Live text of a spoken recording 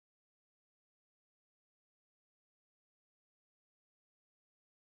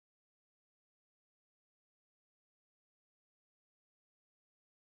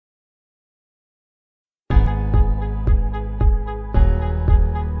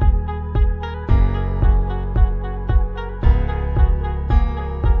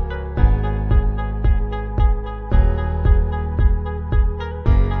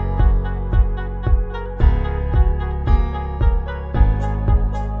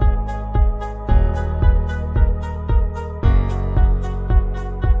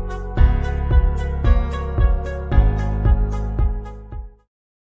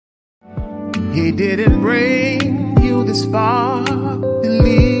He didn't bring you this far to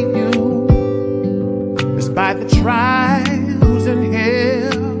leave you, despite the trials and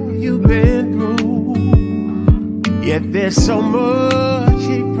hell you've been through. Yet there's so much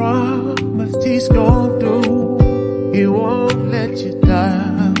he promised he's gonna do. He won't let you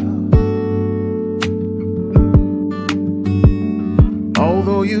down.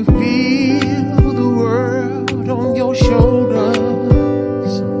 Although you feel the world on your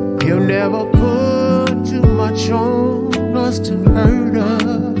shoulders, he'll never put too much on us to hurt us.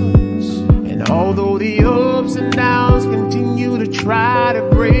 And although the ups and downs continue to try to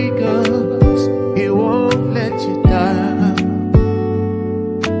break us, he won't let you down.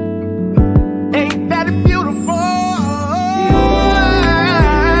 Ain't that beautiful?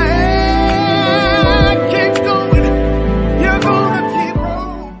 Keep going, you're gonna keep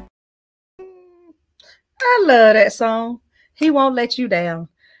rolling. I love that song. He won't let you down.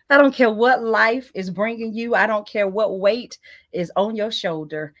 I don't care what life is bringing you. I don't care what weight is on your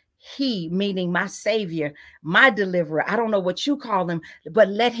shoulder. He, meaning my Savior, my deliverer, I don't know what you call him, but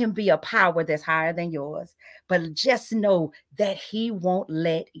let him be a power that's higher than yours. But just know that he won't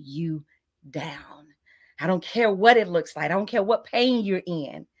let you down. I don't care what it looks like. I don't care what pain you're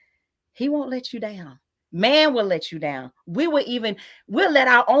in. He won't let you down. Man will let you down. We'll let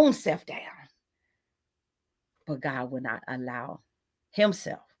our own self down. But God will not allow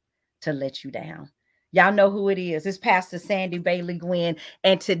himself to let you down. Y'all know who it is. It's Pastor Sandy Bailey Gwynn.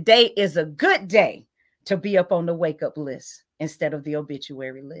 And today is a good day to be up on the wake up list instead of the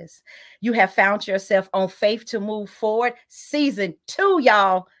obituary list. You have found yourself on Faith to Move Forward, season 2,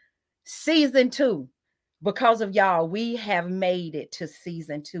 y'all. Season 2. Because of y'all, we have made it to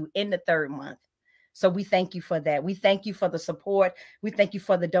season 2 in the 3rd month. So we thank you for that. We thank you for the support. We thank you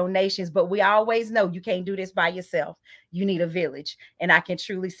for the donations, but we always know you can't do this by yourself. You need a village. And I can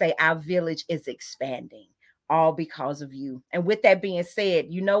truly say our village is expanding, all because of you. And with that being said,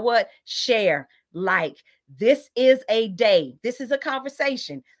 you know what? Share, like. This is a day. This is a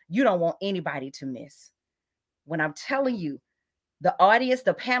conversation you don't want anybody to miss. When I'm telling you, the audience,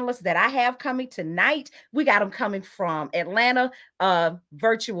 the panelists that I have coming tonight, we got them coming from Atlanta,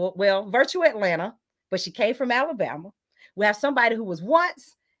 virtual Atlanta, but she came from Alabama. We have somebody who was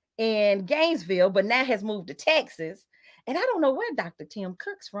once in Gainesville, but now has moved to Texas. And I don't know where Dr.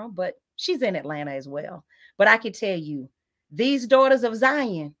 Tims-Cook's from, but she's in Atlanta as well. But I can tell you, these daughters of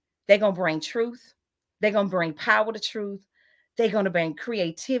Zion, they're going to bring truth. They're going to bring power to truth. They're going to bring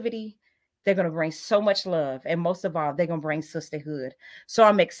creativity. They're going to bring so much love. And most of all, they're going to bring sisterhood. So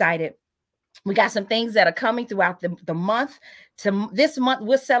I'm excited. We got some things that are coming throughout the month. This month,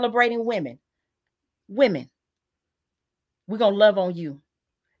 we're celebrating women. Women. We're going to love on you.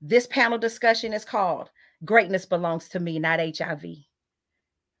 This panel discussion is called Greatness Belongs to Me, Not HIV.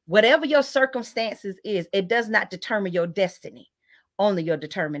 Whatever your circumstances is, it does not determine your destiny, only your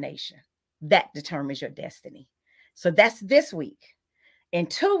determination. That determines your destiny. So that's this week. In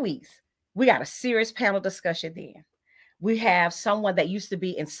 2 weeks, we got a serious panel discussion then. We have someone that used to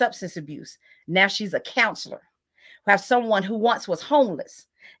be in substance abuse. Now she's a counselor. We have someone who once was homeless.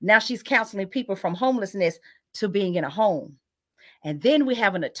 Now she's counseling people from homelessness to being in a home. And then we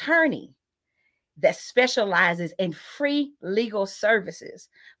have an attorney that specializes in free legal services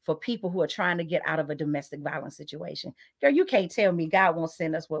for people who are trying to get out of a domestic violence situation. Girl, you can't tell me God won't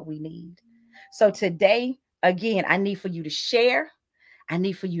send us what we need. So today, again, I need for you to share. I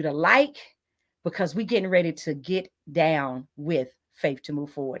need for you to like, because we're getting ready to get down with Faith to Move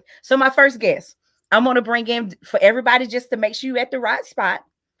Forward. So my first guest, I'm going to bring in, for everybody just to make sure you're at the right spot,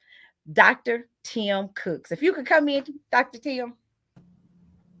 Dr. Tims-Cook. If you could come in, Dr. Tim.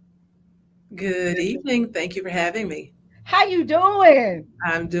 Good evening. Thank you for having me. How you doing?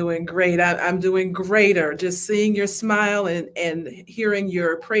 I'm doing great. I'm doing greater. Just seeing your smile and hearing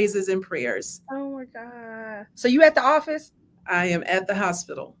your praises and prayers. Oh my God. So you at the office? I am at the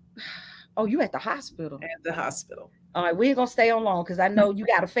hospital. Oh, you at the hospital? At the hospital. All right, we ain't gonna stay on long because I know you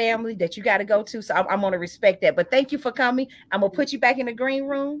got a family that you got to go to. So I'm gonna respect that. But thank you for coming. I'm gonna put you back in the green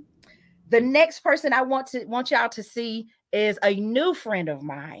room. The next person I want y'all to see is a new friend of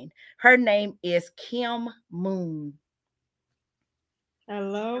mine. Her name is Kim Moon.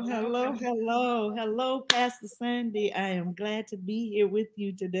 Hello, Pastor Sandy. I am glad to be here with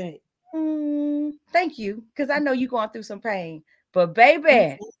you today. Thank you, because I know you're going through some pain. But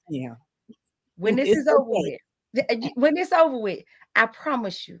baby, yeah, when this is over with, I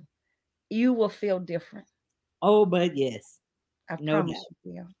promise you, you will feel different. Oh, but yes, I promise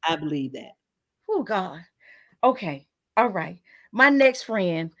you. I believe that. Oh God. Okay. All right. My next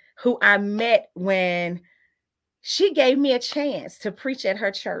friend, who I met when she gave me a chance to preach at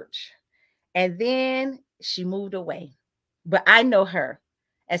her church. And then she moved away. But I know her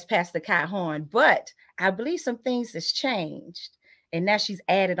as Pastor Kai Horn, but I believe some things has changed. And now she's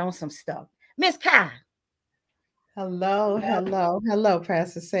added on some stuff. Miss Kai. Hello, hello, hello,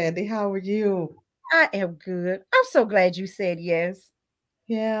 Pastor Sandy. How are you? I am good. I'm so glad you said yes.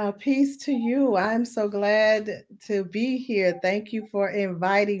 Yeah, peace to you. I'm so glad to be here. Thank you for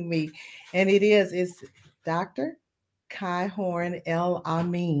inviting me. And it's Dr. Kai Horn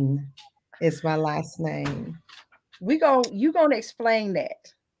El-Amin is my last name. You gonna explain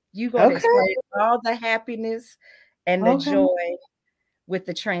that. You gonna Okay. explain all the happiness and the Okay. joy with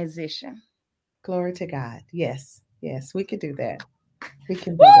the transition. Glory to God. Yes. Yes, we can do that. We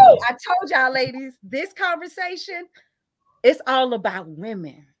can do Woo! that. I told y'all, ladies, this conversation is all about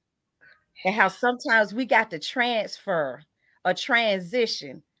women and how sometimes we got to transfer a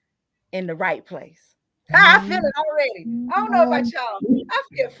transition in the right place. I feel it already. I don't know about y'all. I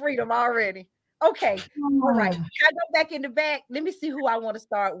feel freedom already. Okay. All right. Can I go back in the back? Let me see who I want to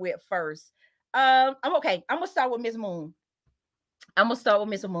start with first. I'm okay. I'm gonna start with Miss Moon. I'm gonna start with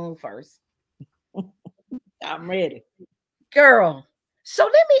Miss Moon first. I'm ready. Girl. So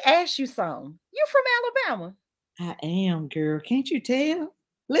let me ask you something. You from Alabama? I am, girl. Can't you tell?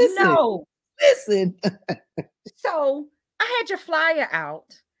 Listen, No. listen. So I had your flyer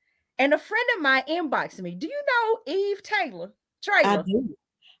out, and a friend of mine inboxed me. Do you know Eve Taylor? I Trailer. do.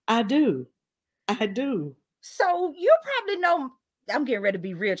 I do. I do. So you probably know. I'm getting ready to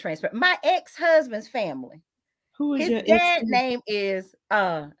be real transparent. My ex-husband's family. Who is His your dad name is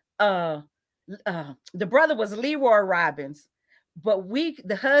the brother was Leroy Robbins, but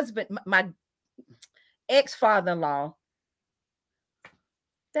the husband, my ex-father-in-law.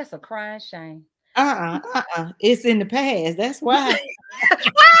 That's a crying shame. It's in the past. That's why.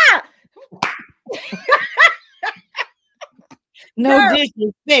 No Girl.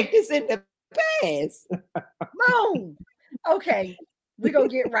 disrespect. It's in the past. Moon. Okay, we're gonna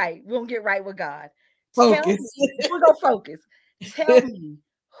get right. We're gonna get right with God. Focus. We're gonna focus. Tell me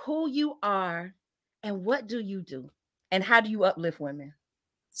who you are and what do you do and how do you uplift women?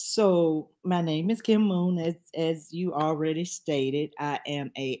 So my name is Kim Moon. As you already stated, I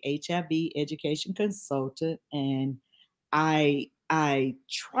am a HIB education consultant, and I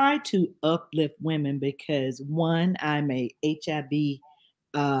try to uplift women because one, I'm a HIB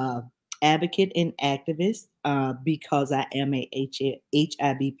advocate and activist because I am a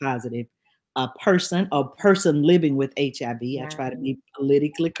HIV positive a person living with HIV. I try to be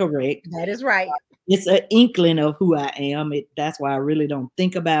politically correct. That is right. It's an inkling of who I am. That's why I really don't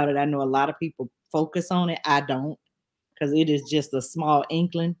think about it. I know a lot of people focus on it. I don't, because it is just a small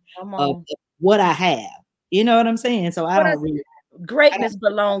inkling of what I have. You know what I'm saying? So greatness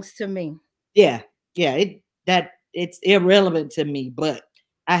belongs to me. Yeah. It's irrelevant to me, but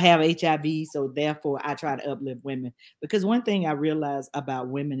I have HIV, so therefore I try to uplift women. Because one thing I realize about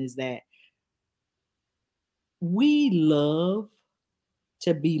women is that we love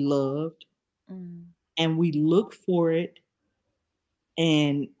to be loved, and we look for it,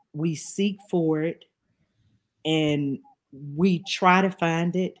 and we seek for it, and we try to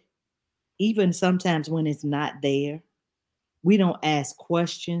find it, even sometimes when it's not there. We don't ask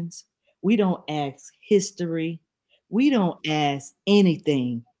questions. We don't ask history. We don't ask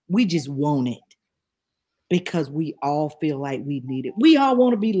anything. We just want it because we all feel like we need it. We all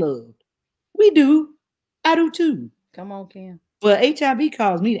want to be loved. We do. I do too. Come on, Kim. But HIV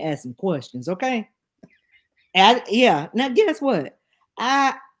caused me to ask some questions, okay? Yeah. Now, guess what?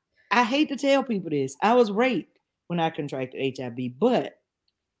 I hate to tell people this. I was raped when I contracted HIV, but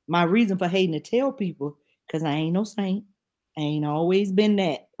my reason for hating to tell people, because I ain't no saint. I ain't always been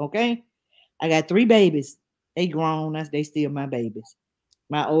that, okay? I got 3 babies. They grown. They still my babies.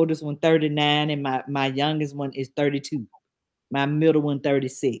 My oldest one, 39, and my youngest one is 32. My middle one,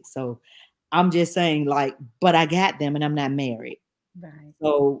 36. So I'm just saying, like, but I got them and I'm not married. Right.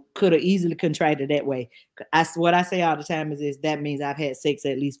 So could have easily contracted that way. What I say all the time is that means I've had sex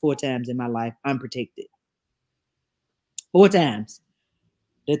at least 4 times in my life, unprotected. 4 times.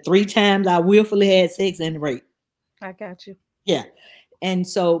 The 3 times I willfully had sex and rape. I got you. Yeah. And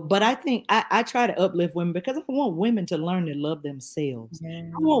so, but I think I try to uplift women because I want women to learn to love themselves. Yes.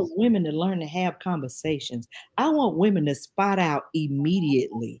 I want women to learn to have conversations. I want women to spot out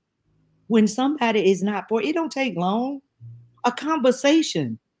immediately when somebody is not for it. Don't take long. A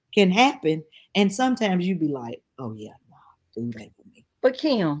conversation can happen, and sometimes you be like, "Oh yeah, no, do that for me." But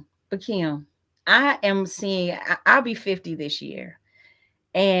Kim, I am seeing. I'll be 50 this year,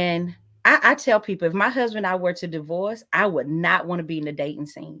 and I tell people if my husband and I were to divorce, I would not want to be in the dating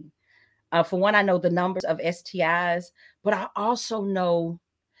scene. For one, I know the numbers of STIs, but I also know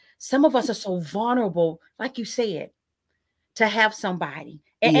Some of us are so vulnerable, like you said, to have somebody.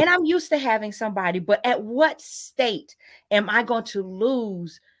 Yeah. And I'm used to having somebody, but at what state am I going to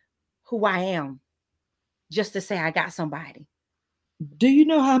lose who I am just to say I got somebody? Do you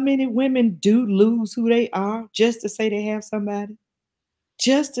know how many women do lose who they are just to say they have somebody?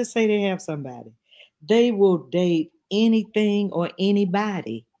 Just to say they have somebody. They will date anything or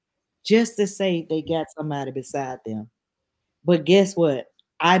anybody just to say they got somebody beside them. But guess what?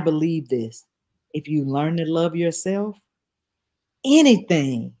 I believe this. If you learn to love yourself,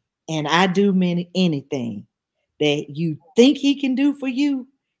 anything, and I do mean anything that you think he can do for you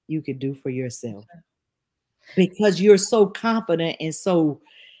can do for yourself. Because you're so confident and so,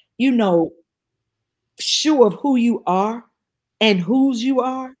 you know, sure of who you are and whose you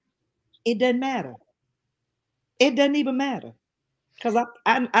are, it doesn't matter. It doesn't even matter. Because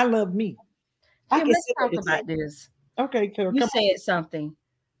I love me. I Kim, can let's sit at talk the about table. this. Okay, Carol, You come said something.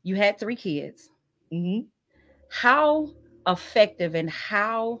 You had 3 kids. on. How effective and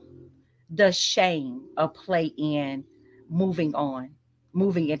how does shame a play in moving on,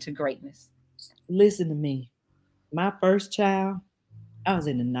 moving into greatness? Listen to me. My first child, I was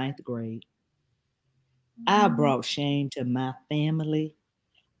in the ninth grade. I brought shame to my family.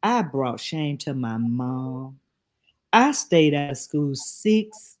 I brought shame to my mom. I stayed out of school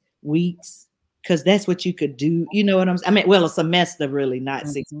 6 weeks because that's what you could do. You know what I'm saying? I mean, well, a semester, really, not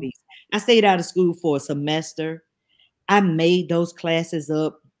 6 weeks. I stayed out of school for a semester. I made those classes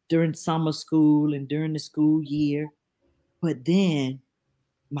up during summer school and during the school year. But then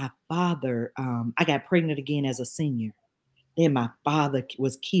my father, I got pregnant again as a senior. Then my father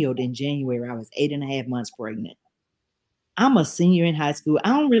was killed in January. I was 8.5 months pregnant. I'm a senior in high school. I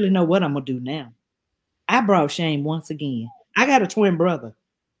don't really know what I'm going to do now. I brought shame once again. I got a twin brother.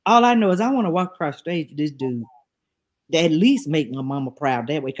 All I know is I want to walk across the stage with this dude that at least make my mama proud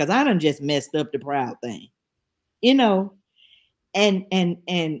that way because I done just messed up the proud thing. You know, and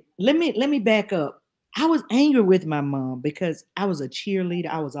let me back up. I was angry with my mom because I was a cheerleader.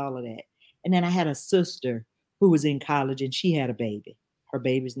 I was all of that. And then I had a sister who was in college and she had a baby. Her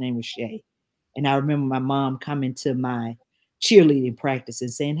baby's name was Shay. And I remember my mom coming to my cheerleading practice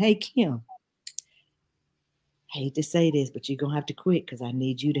and saying, "Hey, Kim, I hate to say this, but you're going to have to quit because I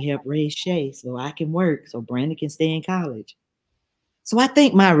need you to help raise Shay so I can work, so Brandon can stay in college." So I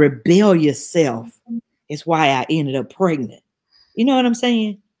think my rebellious self is why I ended up pregnant. You know what I'm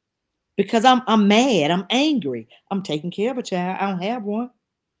saying? Because I'm mad, I'm angry, I'm taking care of a child. I don't have one.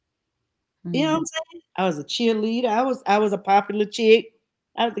 You know what I'm saying? I was a cheerleader. I was a popular chick.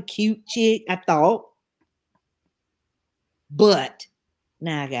 I was a cute chick, I thought. But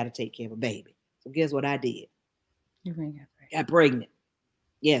now I got to take care of a baby. So guess what I did? You ain't got that. Got pregnant.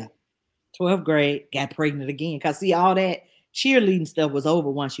 Yeah. 12th grade, got pregnant again. Because see, all that cheerleading stuff was over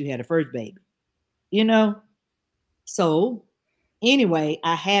once you had a first baby. You know? So anyway,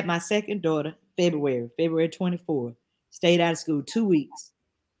 I had my second daughter February 24th. Stayed out of school 2 weeks.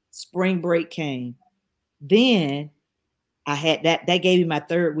 Spring break came. Then I had that gave me my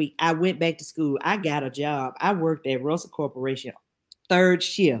third week. I went back to school. I got a job. I worked at Russell Corporation, third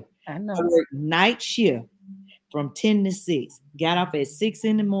shift. I I know. worked night shift from 10 to 6. Got off at 6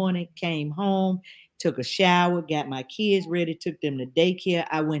 in the morning, came home, took a shower, got my kids ready, took them to daycare.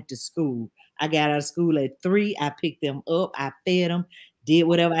 I went to school. I got out of school at 3. I picked them up. I fed them, did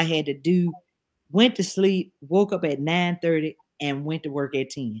whatever I had to do, went to sleep, woke up at 9:30, and went to work at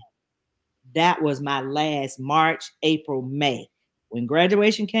 10. That was my last March, April, May. When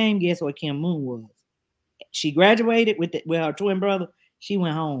graduation came, guess what Kim Moon was? She graduated with her twin brother. She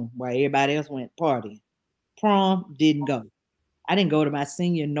went home while everybody else went partying. Prom, didn't go. I didn't go to my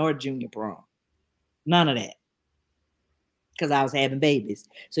senior nor junior prom. None of that. Because I was having babies.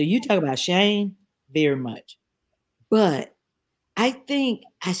 So you talk about shame, very much. But I think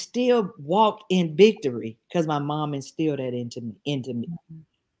I still walked in victory because my mom instilled that into me.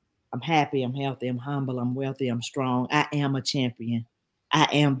 I'm happy, I'm healthy, I'm humble, I'm wealthy, I'm strong. I am a champion. I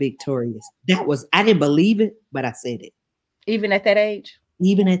am victorious. I didn't believe it, but I said it. Even at that age?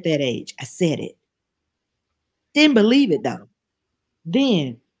 Even at that age, I said it. Didn't believe it though.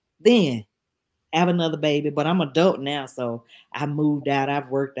 Then have another baby, but I'm adult now, so I moved out. I've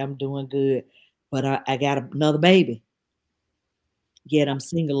worked. I'm doing good, but I got another baby. Yet I'm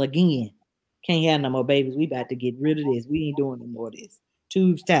single again. Can't have no more babies. We about to get rid of this. We ain't doing no more of this.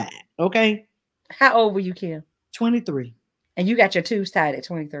 Tubes tied. Okay. How old were you, Kim? 23. And you got your tubes tied at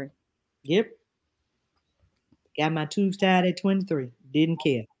 23. Yep. Got my tubes tied at 23. Didn't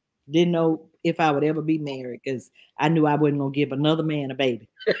care. Didn't know if I would ever be married because I knew I wasn't gonna give another man a baby.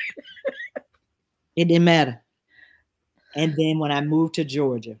 It didn't matter. And then when I moved to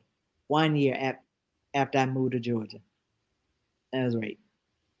Georgia, 1 year after I moved to Georgia. That was right.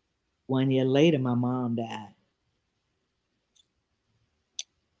 1 year later, my mom died.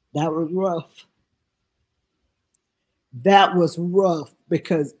 That was rough. That was rough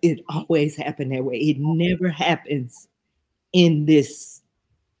because it always happened that way. It never happens in this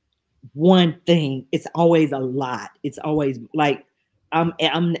one thing. It's always a lot. It's always like I'm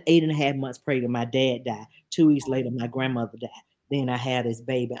 8.5 months pregnant. My dad died. 2 weeks later, my grandmother died. Then I had this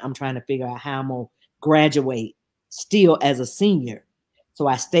baby. I'm trying to figure out how I'm gonna graduate still as a senior. So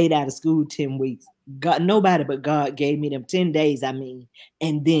I stayed out of school 10 weeks. God, nobody but God gave me them 10 days, and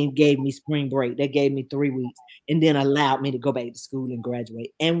then gave me spring break. They gave me 3 weeks and then allowed me to go back to school and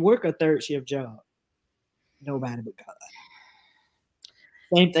graduate and work a third shift job. Nobody but God.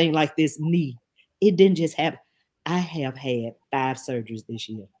 Same thing like this knee. It didn't just happen. I have had 5 surgeries this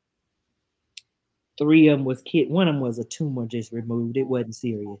year. 3 of them was one of them was a tumor just removed. It wasn't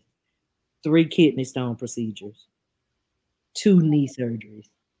serious. 3 kidney stone procedures. 2 knee surgeries.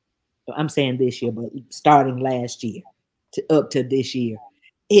 I'm saying this year, but starting last year up to this year.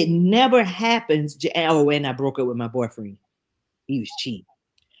 It never happens. Oh, and I broke up with my boyfriend. He was cheap.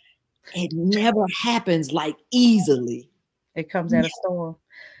 It never happens like easily. It comes at a storm.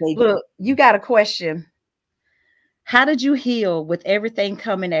 Look, you got a question. How did you heal with everything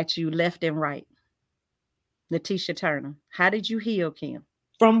coming at you left and right? Letitia Turner. How did you heal, Kim?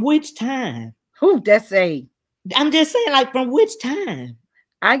 From which time? I'm just saying, like, from which time?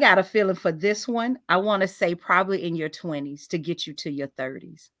 I got a feeling for this one. I want to say probably in your 20s to get you to your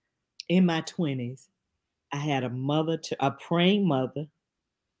 30s. In my 20s, I had a praying mother.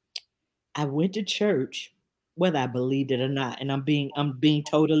 I went to church, whether I believed it or not. And I'm being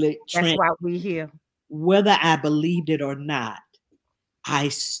totally That's why we here. Whether I believed it or not, I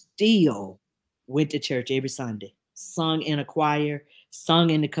still went to church every Sunday, sung in a choir, sung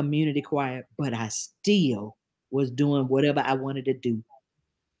in the community choir, but I still was doing whatever I wanted to do.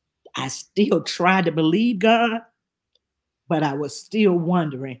 I still tried to believe God, but I was still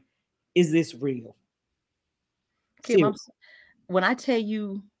wondering, is this real? Kim, when I tell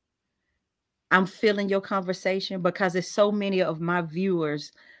you I'm feeling your conversation, because it's so many of my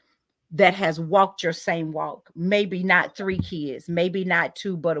viewers that has walked your same walk. Maybe not 3 kids, maybe not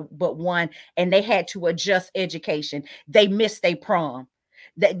 2, but 1, and they had to adjust education. They missed their prom.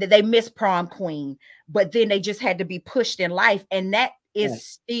 They missed prom queen, but then they just had to be pushed in life, and that is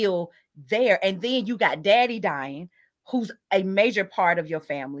still there. And then you got daddy dying, who's a major part of your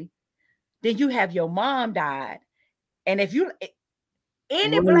family. Then you have your mom died, and if you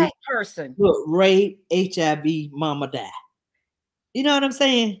any Black person, look, rape, HIV, mama died. You know what I'm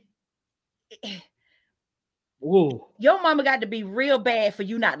saying? Whoa. Your mama got to be real bad for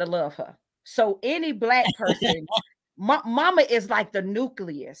you not to love her. So any Black person, mama is like the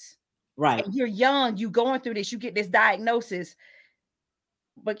nucleus. Right. And you're young, you going through this, you get this diagnosis.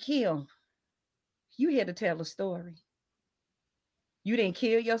 But Kim, you here to tell a story. You didn't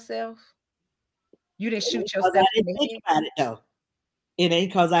kill yourself. You didn't shoot yourself. I didn't think about it, though. It ain't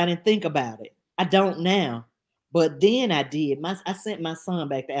because I didn't think about it. I don't now. But then I did. I sent my son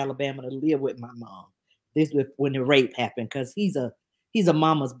back to Alabama to live with my mom. This was when the rape happened, because he's a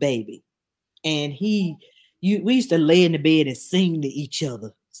mama's baby. And we used to lay in the bed and sing each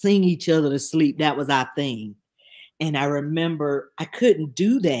other to sleep. That was our thing. And I remember I couldn't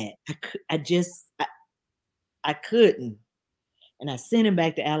do that. I couldn't. And I sent him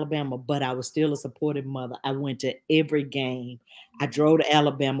back to Alabama, but I was still a supportive mother. I went to every game. I drove to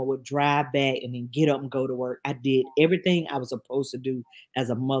Alabama, would drive back, and then get up and go to work. I did everything I was supposed to do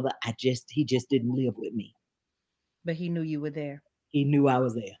as a mother. He just didn't live with me. But he knew you were there. He knew I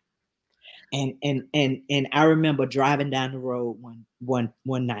was there. And I remember driving down the road one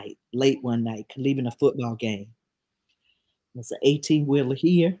night, late one night, leaving a football game. It's an 18-wheeler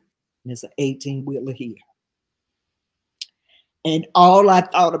here, and it's an 18-wheeler here. And all I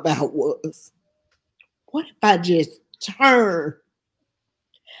thought about was, what if I just turn?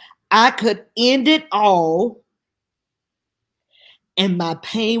 I could end it all and my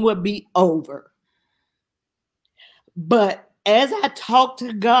pain would be over. But as I talked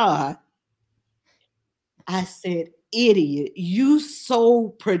to God, I said, idiot, you so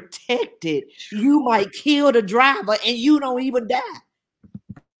protected, you might kill the driver and you don't even die.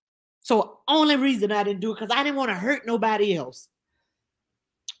 So only reason I didn't do it, because I didn't want to hurt nobody else.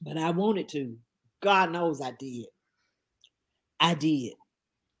 But I wanted to. God knows I did. I did.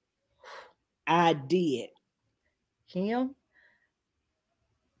 Kim,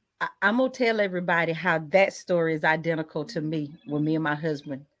 I'm going to tell everybody how that story is identical to me when me and my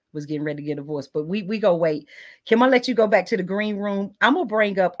husband was getting ready to get divorced. But we go wait. Kim, I'll let you go back to the green room. I'm going to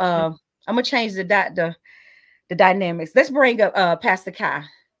bring up I'm gonna change the dynamics. Let's bring up Pastor Kai.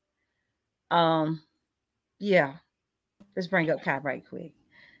 Yeah, let's bring up Kai right quick.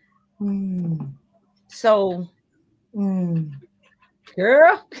 Mm, So, mm,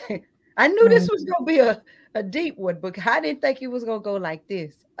 girl, I knew mm, this was gonna be a deep one, but I didn't think it was gonna go like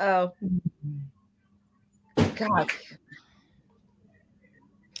this. mm, God,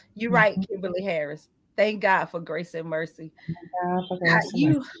 you're right, mhm. Kimberly Harris. Thank God for grace and mercy. God, for grace and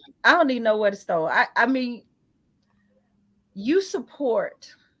You, mercy. I don't even know where to start. I mean, you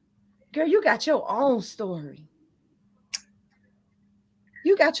support, girl. You got your own story.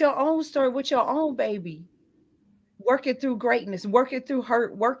 You got your own story with your own baby, working through greatness, working through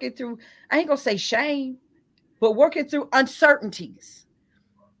hurt, working through, I ain't gonna say shame, but working through uncertainties.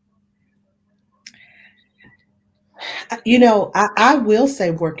 You know, I will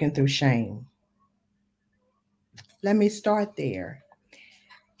say working through shame. Let me start there.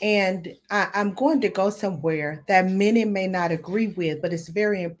 And I'm going to go somewhere that many may not agree with, but it's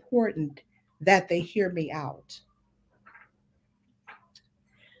very important that they hear me out.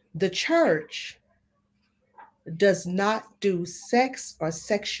 The church does not do sex or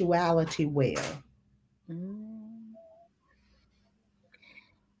sexuality well. Mm.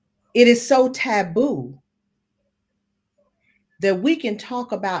 It is so taboo that we can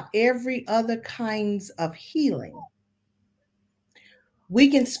talk about every other kinds of healing. We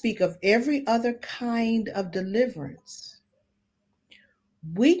can speak of every other kind of deliverance.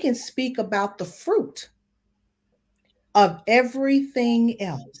 We can speak about the fruit of everything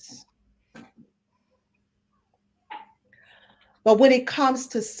else. But when it comes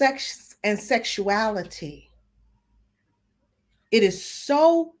to sex and sexuality, it is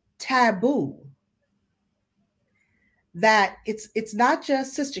so taboo that it's not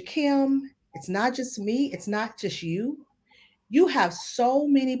just Sister Kim, it's not just me, it's not just you. You have so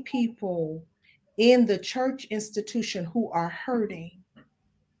many people in the church institution who are hurting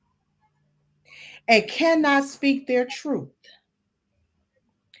and cannot speak their truth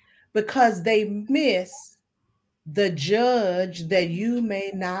because they miss the judge that you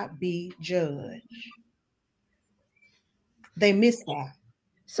may not be judged. They miss that.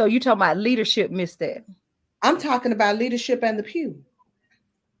 So you talking about leadership missed that. I'm talking about leadership and the pew.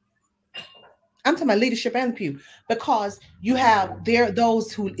 I'm talking about leadership and the pew because you have there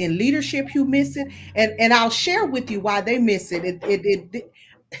those who in leadership who miss it, and I'll share with you why they miss it.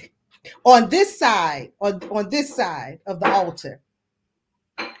 On this side, on this side of the altar,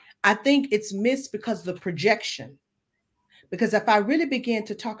 I think it's missed because of the projection. Because if I really begin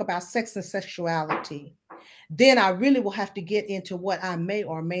to talk about sex and sexuality, then I really will have to get into what I may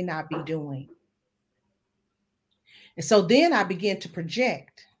or may not be doing. And so then I begin to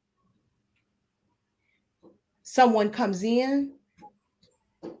project. Someone comes in,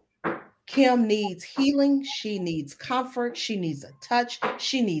 Kim needs healing, she needs comfort, she needs a touch,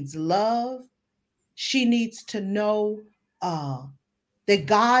 she needs love, she needs to know that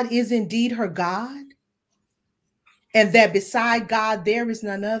God is indeed her God, and that beside God there is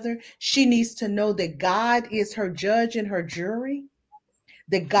none other. She needs to know that God is her judge and her jury,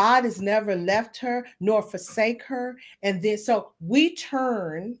 that God has never left her nor forsake her. And then so we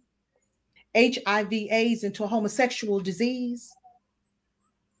turn HIV/AIDS into a homosexual disease.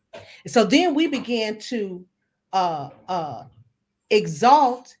 So then we began to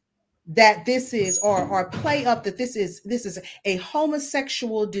exalt that this is or play up that this is a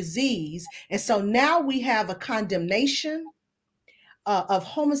homosexual disease, and so now we have a condemnation of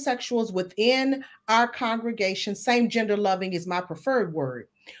homosexuals within our congregation. Same gender loving is my preferred word.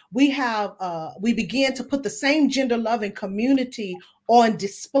 We begin to put the same gender loving community on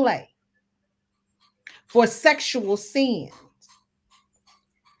display for sexual sin.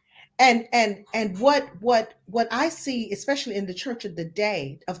 And what I see, especially in the church of the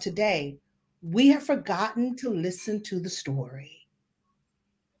day of today, we have forgotten to listen to the story.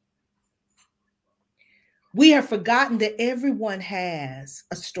 We have forgotten that everyone has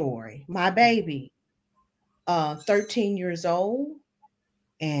a story. My baby, 13 years old,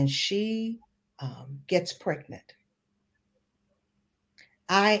 and she gets pregnant.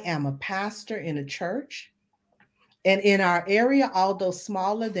 I am a pastor in a church. And in our area, although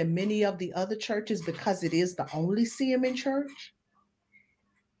smaller than many of the other churches, because it is the only CMN church,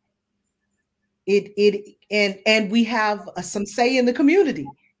 and we have some say in the community.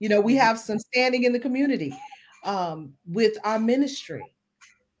 You know, we have some standing in the community with our ministry.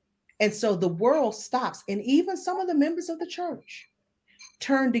 And so the world stops. And even some of the members of the church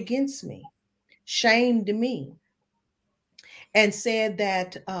turned against me, shamed me, and said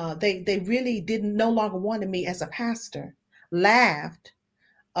that they really didn't no longer wanted me as a pastor, laughed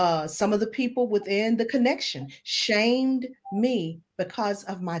Some of the people within the connection shamed me because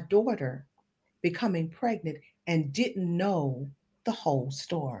of my daughter becoming pregnant and didn't know the whole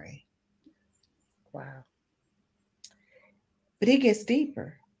story. Wow. But it gets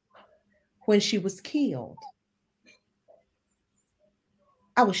deeper. When she was killed,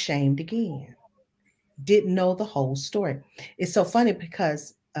 I was shamed again. Didn't know the whole story. It's so funny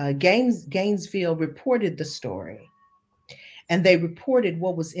because Gainesville reported the story, and they reported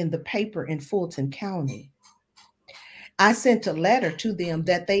what was in the paper in Fulton County. I sent a letter to them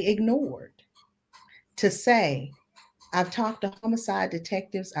that they ignored to say, I've talked to homicide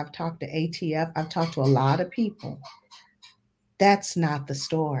detectives, I've talked to ATF, I've talked to a lot of people. That's not the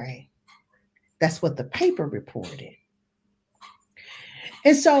story. That's what the paper reported.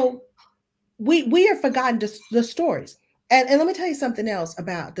 And so we have forgotten the stories. And let me tell you something else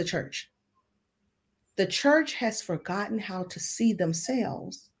about the church. The church has forgotten how to see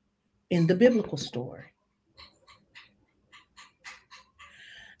themselves in the biblical story.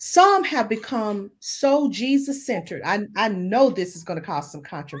 Some have become so Jesus-centered. I know this is going to cause some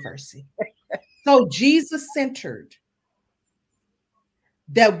controversy. So Jesus-centered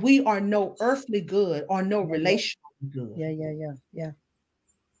that we are no earthly good or no relational good. Yeah.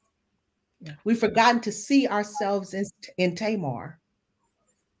 We've forgotten to see ourselves in Tamar,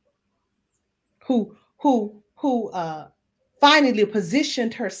 who finally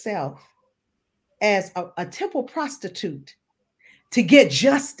positioned herself as a temple prostitute to get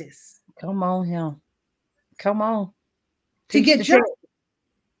justice. Come on, him. Come on. To get justice.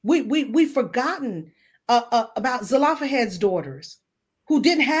 Truth. We've forgotten about Zelophehad's daughters, who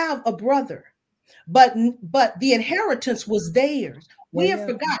didn't have a brother, but the inheritance was theirs. We have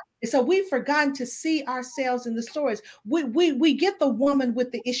forgotten. So we've forgotten to see ourselves in the stories. We get the woman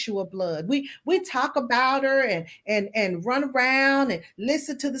with the issue of blood. We talk about her and run around and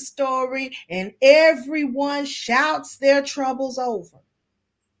listen to the story, and everyone shouts their troubles over.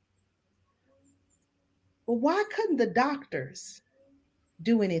 But why couldn't the doctors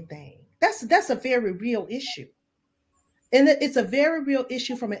do anything? That's a very real issue. And it's a very real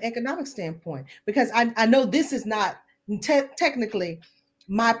issue from an economic standpoint, because I know this is not technically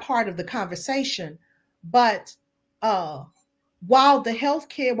my part of the conversation, but while we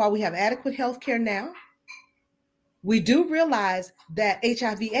have adequate healthcare now, we do realize that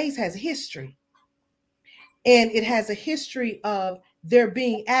HIV/AIDS has a history, and it has a history of there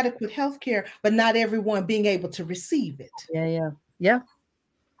being adequate healthcare, but not everyone being able to receive it. Yeah.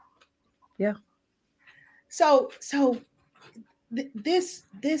 So this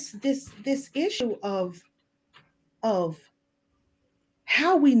issue of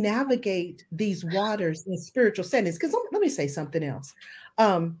how we navigate these waters in spiritual settings. Because let me say something else.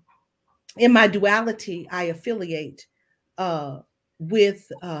 In my duality, I affiliate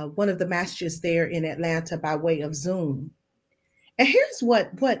with one of the masters there in Atlanta by way of Zoom. And here's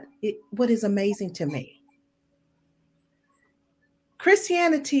what is amazing to me.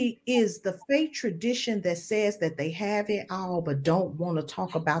 Christianity is the faith tradition that says that they have it all, but don't want to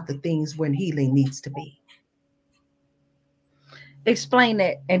talk about the things when healing needs to be. Explain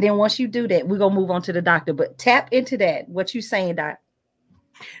that. And then once you do that, we're going to move on to the doctor. But tap into that. What you saying, Doc?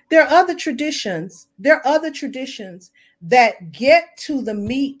 There are other traditions. That get to the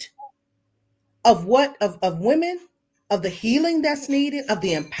meat of women, of the healing that's needed, of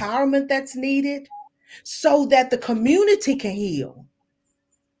the empowerment that's needed, so that the community can heal.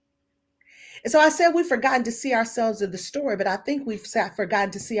 And so I said we've forgotten to see ourselves in the story, but I think we've forgotten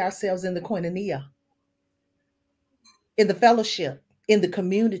to see ourselves in the koinonia, in the fellowship, in the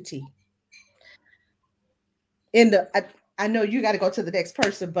community, I know you got to go to the next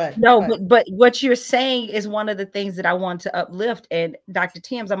person, but but what you're saying is one of the things that I want to uplift. And Dr.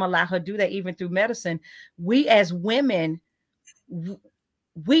 Tims, I'm gonna allow her to do that even through medicine. We as women,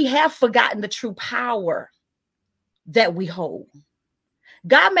 we have forgotten the true power that we hold.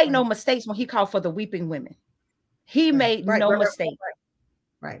 God made no mistakes when he called for the weeping women. He made no mistake.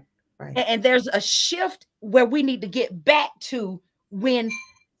 Right. And there's a shift where we need to get back to when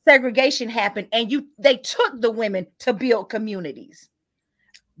segregation happened and they took the women to build communities.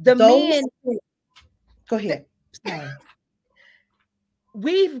 Men. Go ahead.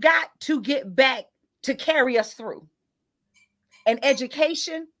 We've got to get back to carry us through. And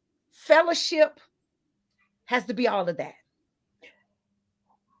education, fellowship has to be all of that.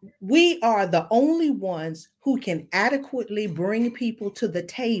 We are the only ones who can adequately bring people to the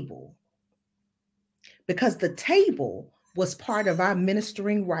table, because the table was part of our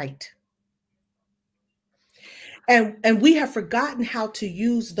ministering right. And we have forgotten how to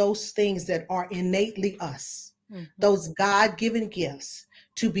use those things that are innately us, those God-given gifts,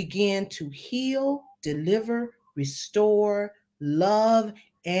 to begin to heal, deliver, restore, love,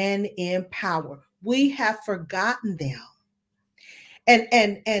 and empower. We have forgotten them. And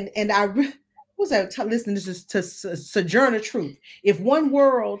was I listening to Sojourner Truth? If one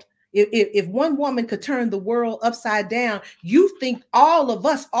world, if one woman could turn the world upside down, you think all of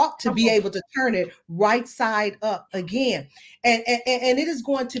us ought to be able to turn it right side up again. And it is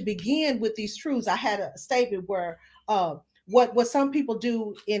going to begin with these truths. I had a statement where what some people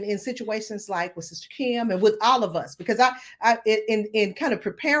do in situations like with Sister Kim and with all of us, because I in kind of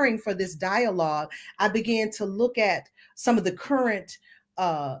preparing for this dialogue, I began to look at some of the current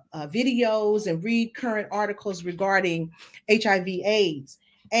videos and read current articles regarding HIV/AIDS,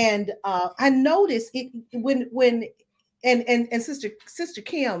 and I noticed it when and Sister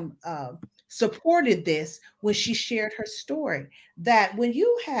Kim supported this when she shared her story, that when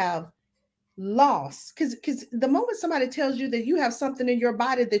you have loss, because the moment somebody tells you that you have something in your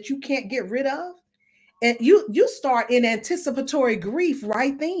body that you can't get rid of, and you start in anticipatory grief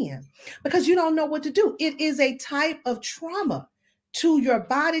right then, because you don't know what to do. It is a type of trauma to your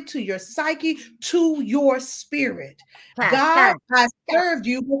body, to your psyche, to your spirit. God, I served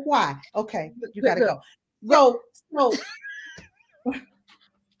you, but why? Okay, you gotta go. So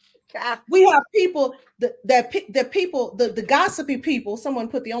we have people the gossipy people. Someone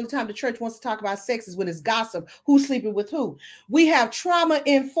put the only time the church wants to talk about sex is when it's gossip. Who's sleeping with who? We have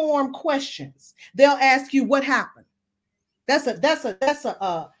trauma-informed questions. They'll ask you what happened.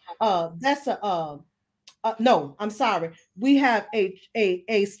 No, I'm sorry. We have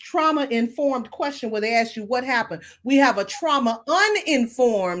a trauma-informed question where they ask you what happened. We have a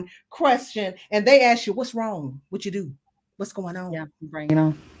trauma-uninformed question, and they ask you what's wrong, what you do, what's going on. Yeah, bring it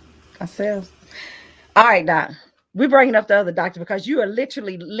on ourselves. All right, Doc. We're bringing up the other doctor because you are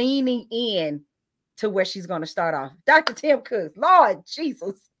literally leaning in to where she's going to start off. Dr. Tims-Cook, Lord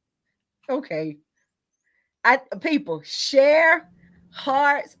Jesus. Okay. People, share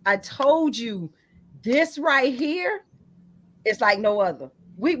hearts. I told you this right here is like no other.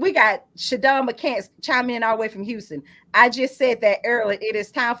 We got Shadon McCants chime in all the way from Houston. I just said that earlier. It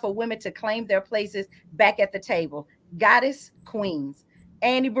is time for women to claim their places back at the table. Goddess Queens.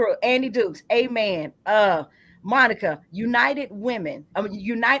 Annie Brooke, Annie Dukes, amen. Monica, united women,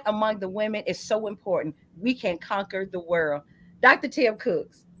 unite among the women is so important. We can conquer the world. Dr.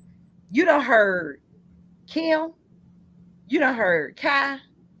 Tims-Cook, you done heard Kim, you done heard Kai.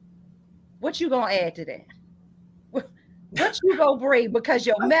 What you gonna add to that? What you gonna bring? Because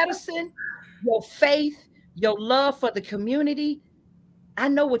your medicine, your faith, your love for the community, I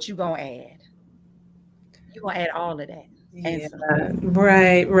know what you gonna add. You gonna add all of that. Yeah,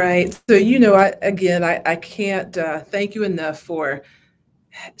 right. So, I can't thank you enough for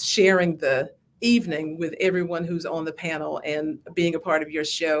sharing the evening with everyone who's on the panel and being a part of your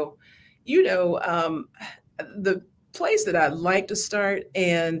show. The place that I'd like to start,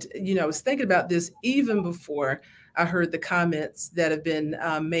 and, I was thinking about this even before I heard the comments that have been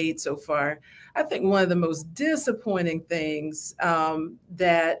made so far. I think one of the most disappointing things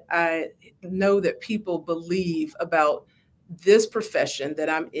that I know that people believe about this profession that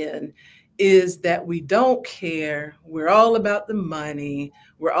I'm in is that we don't care. We're all about the money.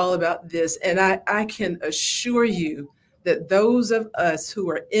 We're all about this. And I can assure you that those of us who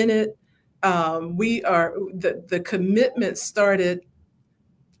are in it, the commitment started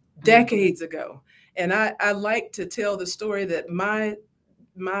decades ago. And I like to tell the story that my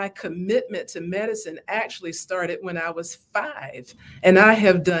commitment to medicine actually started when I was 5. And I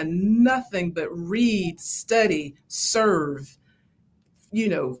have done nothing but read, study, serve,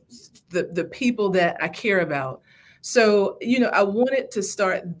 the people that I care about. So, I wanted to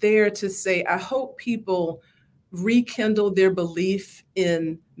start there to say, I hope people rekindle their belief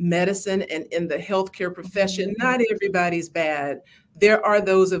in medicine and in the healthcare profession. Not everybody's bad. There are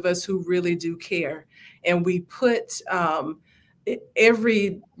those of us who really do care. And we put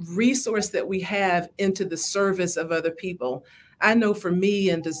every resource that we have into the service of other people. I know for me,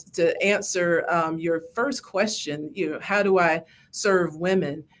 and to answer your first question, how do I serve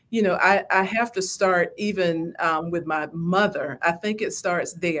women? I have to start even with my mother. I think it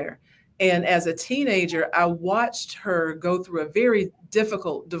starts there. And as a teenager, I watched her go through a very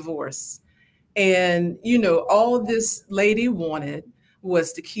difficult divorce. And, all this lady wanted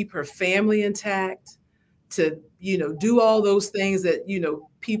was to keep her family intact, to, do all those things that,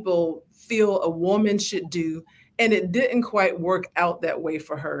 people feel a woman should do. And it didn't quite work out that way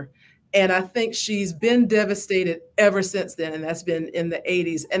for her. And I think she's been devastated ever since then. And that's been in the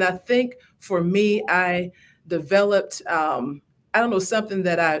 80s. And I think for me, I developed, something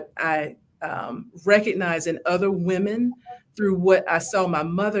that I recognize in other women through what I saw my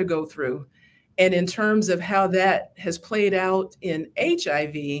mother go through. And in terms of how that has played out in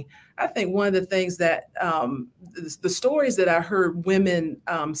HIV, I think one of the things that the stories that I heard women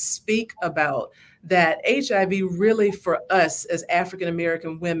speak about, that HIV really for us as African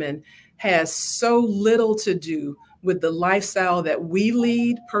American women has so little to do with the lifestyle that we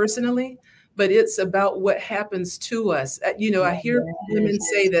lead personally, but it's about what happens to us. You know, I hear women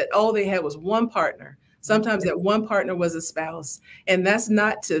say that all they had was one partner. Sometimes that one partner was a spouse. And that's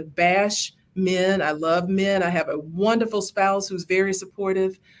not to bash men. I love men. I have a wonderful spouse who's very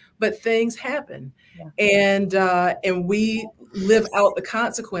supportive, but things happen. And we live out the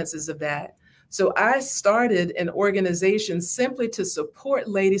consequences of that. So I started an organization simply to support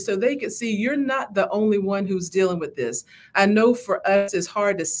ladies so they could see you're not the only one who's dealing with this. I know for us, it's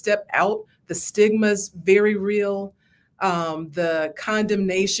hard to step out. The stigma's very real. The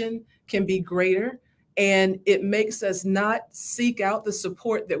condemnation can be greater. And it makes us not seek out the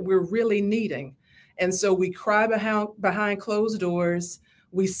support that we're really needing. And so we cry behind closed doors.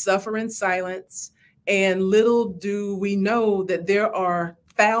 We suffer in silence. And little do we know that there are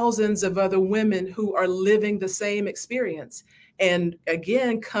thousands of other women who are living the same experience. And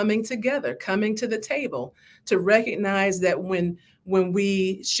again, coming together, coming to the table to recognize that when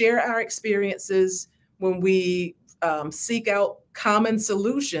we share our experiences, when we seek out common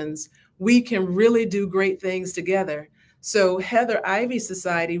solutions, we can really do great things together. So Heather Ivy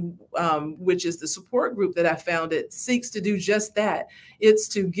Society, which is the support group that I founded, seeks to do just that. It's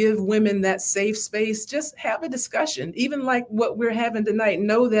to give women that safe space, just have a discussion, even like what we're having tonight.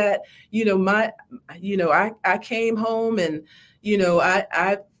 Know that, I came home and,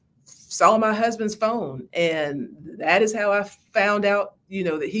 I saw my husband's phone, and that is how I found out,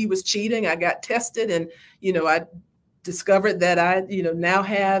 that he was cheating. I got tested, and, I discovered that I, now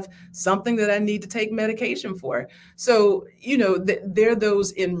have something that I need to take medication for. So, there are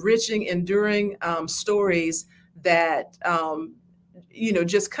those enriching, enduring stories that,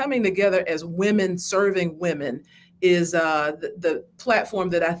 just coming together as women serving women is the platform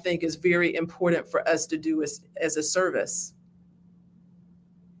that I think is very important for us to do as a service.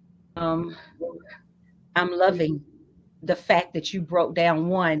 I'm loving the fact that you broke down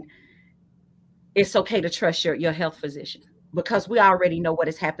one. It's okay to trust your health physician, because we already know what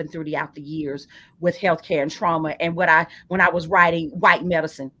has happened throughout the years with healthcare and trauma. And when I was writing white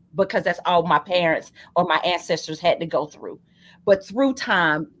medicine, because that's all my parents or my ancestors had to go through. But through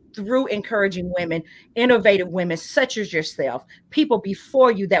time, through encouraging women, innovative women such as yourself, people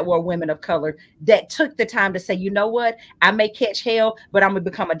before you that were women of color that took the time to say, you know what, I may catch hell, but I'm gonna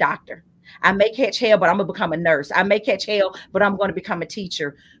become a doctor. I may catch hell, but I'm gonna become a nurse. I may catch hell, but I'm going to become a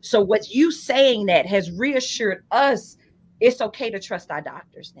teacher. So what you saying that has reassured us, it's okay to trust our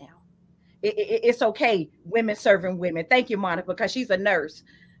doctors now. It's okay, women serving women. Thank you, Monica, because she's a nurse.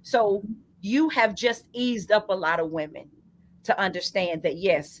 So you have just eased up a lot of women to understand that,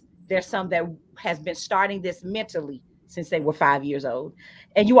 yes, there's some that has been starting this mentally since they were 5 years old.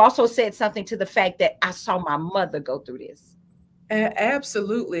 And you also said something to the fact that I saw my mother go through this.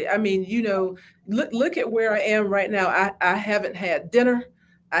 Absolutely. I mean, look at where I am right now. I haven't had dinner.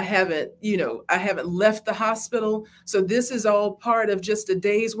 I haven't left the hospital. So this is all part of just a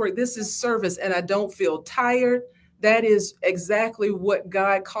day's work. This is service, and I don't feel tired. That is exactly what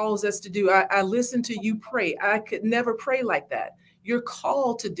God calls us to do. I listen to you pray. I could never pray like that. You're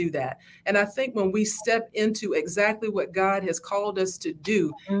called to do that. And I think when we step into exactly what God has called us to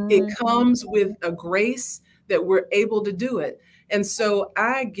do, it comes with a grace that we're able to do it. And so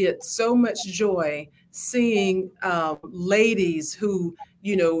I get so much joy seeing ladies who,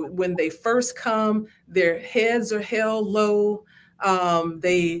 when they first come, their heads are held low.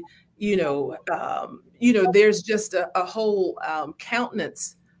 There's just a whole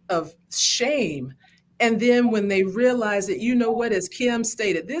countenance of shame. And then when they realize that, as Kim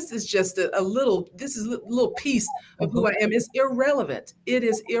stated, this is just a little piece of who I am. It's irrelevant. It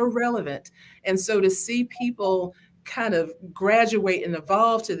is irrelevant. And so to see people kind of graduate and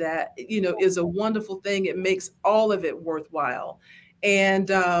evolve to that, is a wonderful thing. It makes all of it worthwhile. And,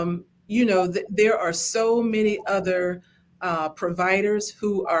 there are so many other providers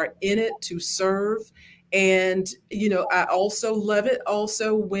who are in it to serve. And, I also love it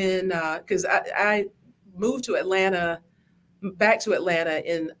also when, because I moved to back to Atlanta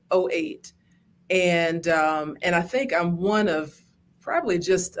in 2008. And I think I'm one of probably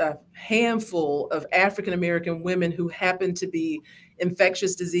just a handful of African-American women who happen to be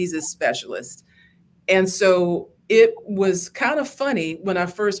infectious diseases specialists. And so it was kind of funny when I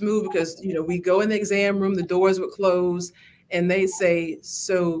first moved, because, we go in the exam room, the doors would close, and they say,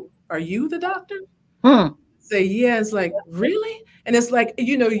 "So are you the doctor?" say, yeah, it's like, really? And it's like,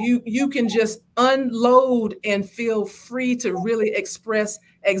 you can just unload and feel free to really express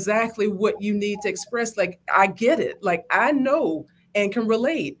exactly what you need to express. Like, I get it. Like, I know and can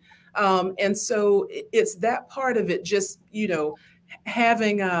relate. And so it's that part of it, just,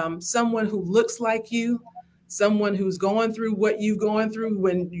 having someone who looks like you, someone who's going through what you've gone through.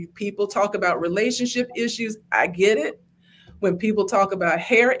 When people talk about relationship issues, I get it. When people talk about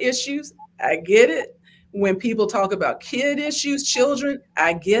hair issues, I get it. When people talk about kid issues, children,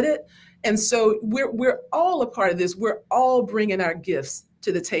 I get it. And so we're all a part of this. We're all bringing our gifts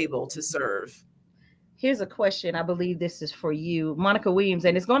to the table to serve. Here's a question. I believe this is for you, Monica Williams,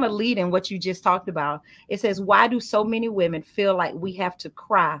 and it's going to lead in what you just talked about. It says, why do so many women feel like we have to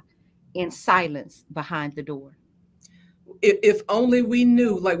cry in silence behind the door? If only we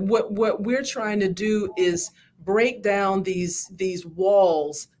knew. Like, what we're trying to do is break down these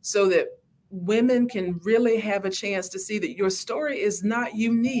walls so that women can really have a chance to see that your story is not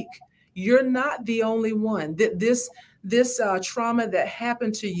unique. You're not the only one. That this trauma that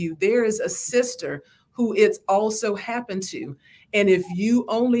happened to you, there is a sister who it's also happened to. And if you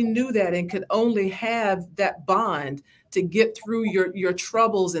only knew that and could only have that bond to get through your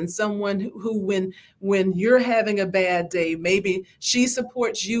troubles, and someone who when you're having a bad day, maybe she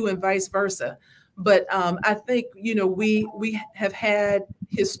supports you and vice versa. But I think, we have had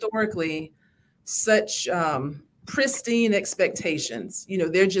historically such pristine expectations.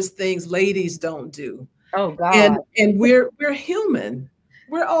 They're just things ladies don't do. Oh God. And we're human.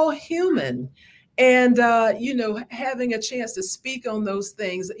 We're all human. And having a chance to speak on those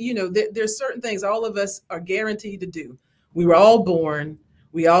things, there's certain things all of us are guaranteed to do. We were all born.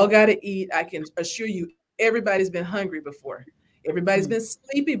 We all got to eat. I can assure you, everybody's been hungry before. Everybody's been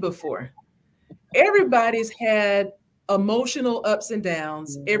sleepy before. Everybody's had emotional ups and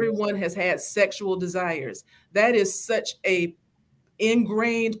downs. Everyone has had sexual desires. That is such a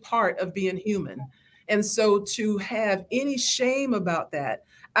ingrained part of being human. And so to have any shame about that,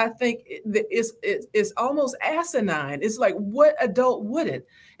 I think it's almost asinine. It's like, what adult wouldn't?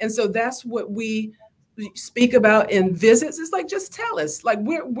 And so that's what we speak about in visits. It's like, just tell us. Like,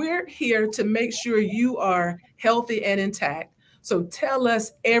 we're here to make sure you are healthy and intact. So tell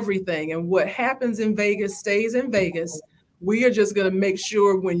us everything, and what happens in Vegas stays in Vegas. We are just going to make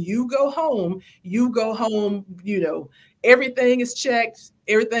sure when you go home, everything is checked,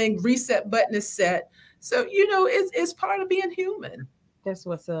 everything reset button is set. So, it's part of being human. That's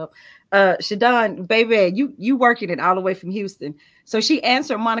what's up. Shadon, baby, you working it all the way from Houston. So she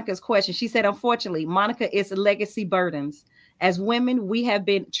answered Monica's question. She said, unfortunately, Monica, is legacy burdens. As women, we have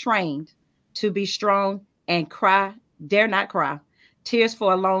been trained to be strong and cry, dare not cry. Tears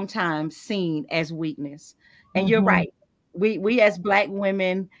for a long time seen as weakness. And you're right. We as Black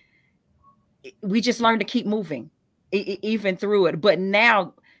women, we just learn to keep moving, even through it. But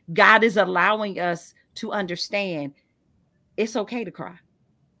now God is allowing us to understand it's okay to cry.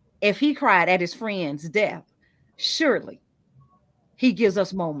 If he cried at his friend's death, surely he gives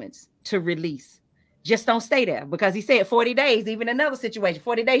us moments to release. Just don't stay there, because he said 40 days, even another situation,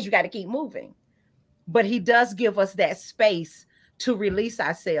 40 days, you got to keep moving. But he does give us that space to release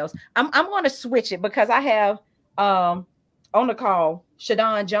ourselves. I'm going to switch it, because I have on the call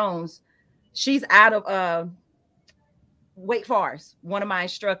Shadon Jones. She's out of Wake Forest, one of my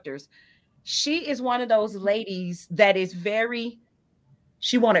instructors. She is one of those ladies that is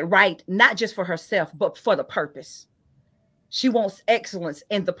she wanted right, not just for herself, but for the purpose. She wants excellence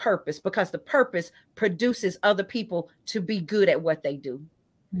in the purpose, because the purpose produces other people to be good at what they do.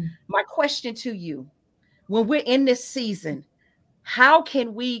 My question to you, when we're in this season, how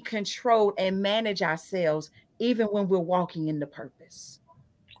can we control and manage ourselves even when we're walking in the purpose?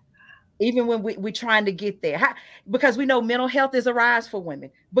 Even when we're trying to get there, because we know mental health is a rise for women,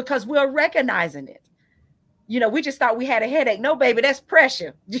 because we're recognizing it. We just thought we had a headache. No, baby, that's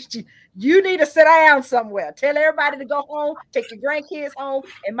pressure. You need to sit down somewhere. Tell everybody to go home, take your grandkids home.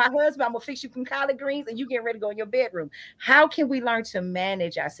 And my husband, I'm going to fix you some collard greens, and you get ready to go in your bedroom. How can we learn to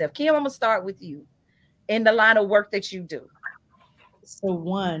manage ourselves? Kim, I'm going to start with you in the line of work that you do. So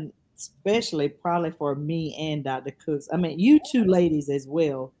one, especially probably for me and Dr. Cooks, I mean, you two ladies as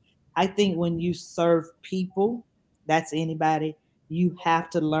well, I think when you serve people, that's anybody, you have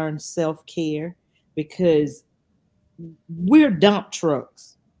to learn self-care, because we're dump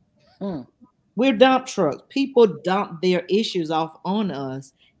trucks. We're dump trucks. People dump their issues off on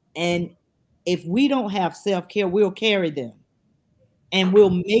us. And if we don't have self-care, we'll carry them. And we'll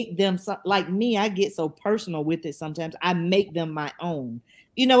make them, like me, I get so personal with it sometimes. I make them my own.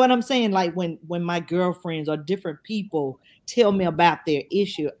 You know what I'm saying? Like when my girlfriends or different people tell me about their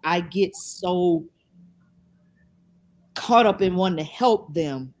issue, I get so caught up in wanting to help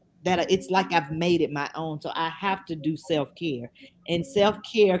them that it's like I've made it my own. So I have to do self-care. And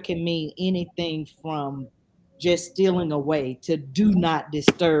self-care can mean anything from just stealing away to do not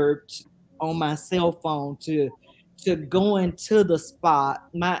disturb on my cell phone to going to the spa.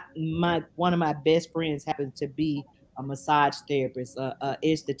 My one of my best friends happens to be a massage therapist, a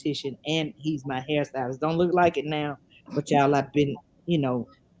esthetician, and he's my hairstylist. Don't look like it now, but y'all, I've been, you know,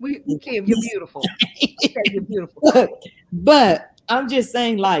 Kim, you're beautiful. Okay, you're beautiful. but I'm just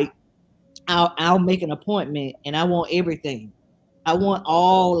saying, like, I'll make an appointment and I want everything. I want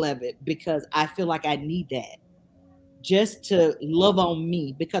all of it because I feel like I need that just to love on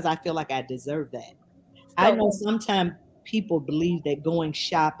me because I feel like I deserve that. I know sometimes people believe that going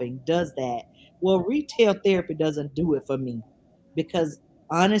shopping does that. Well, retail therapy doesn't do it for me because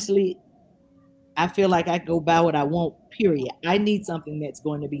honestly, I feel like I go buy what I want, period. I need something that's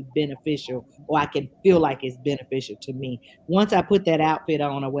going to be beneficial or I can feel like it's beneficial to me. Once I put that outfit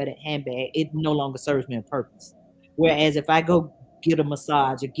on or wear that handbag, it no longer serves me a purpose. Whereas if I go get a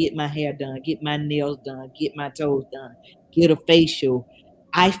massage or get my hair done, get my nails done, get my toes done, get a facial,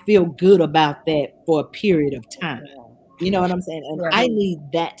 I feel good about that for a period of time. You know what I'm saying? And I need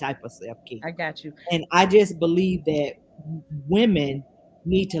that type of self-care. I got you. And I just believe that women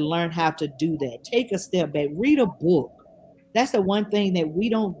need to learn how to do that. Take a step back, read a book. That's the one thing that we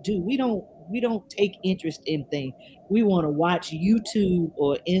don't do. We don't take interest in things. We want to watch YouTube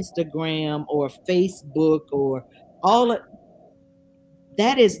or Instagram or Facebook or all of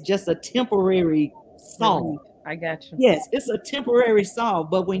that is just a temporary solve. I got you. Yes, it's a temporary solve.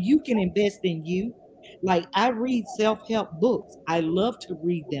 But when you can invest in you, like I read self-help books. I love to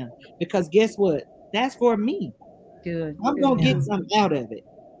read them because guess what? That's for me. Good. I'm going to get something out of it,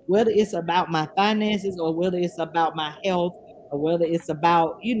 whether it's about my finances or whether it's about my health or whether it's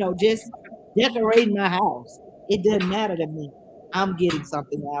about, just decorating my house. It doesn't matter to me. I'm getting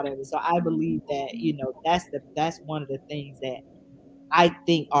something out of it. So I believe that, that's one of the things that I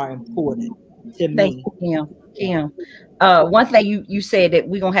think are important to me. Thank you, Kim. One thing you said that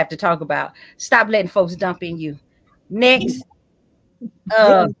we're going to have to talk about, stop letting folks dump in you. Next.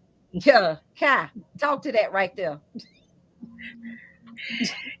 Yeah, Kai, talk to that right there.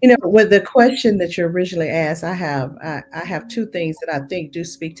 With the question that you originally asked, I have two things that I think do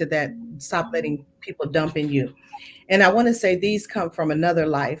speak to that. Stop letting people dump in you. And I want to say these come from another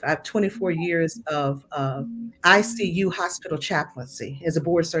life. I have 24 years of ICU hospital chaplaincy as a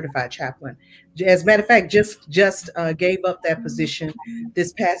board certified chaplain. As a matter of fact, just gave up that position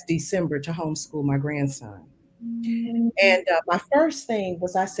this past December to homeschool my grandson. And my first thing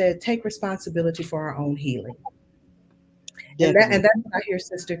was I said, take responsibility for our own healing. And that's what I hear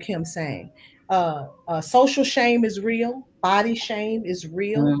Sister Kim saying. Social shame is real. Body shame is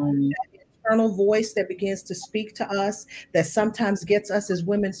real. That internal voice that begins to speak to us that sometimes gets us as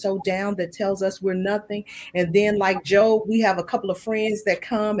women so down that tells us we're nothing. And then like Job, we have a couple of friends that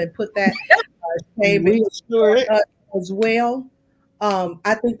come and put that shame as well.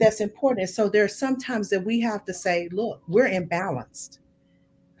 I think that's important. So there's sometimes that we have to say, look, we're imbalanced.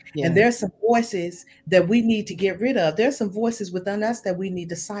 Yeah. And there's some voices that we need to get rid of. There's some voices within us that we need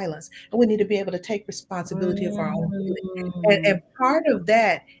to silence. And we need to be able to take responsibility of our own healing. And part of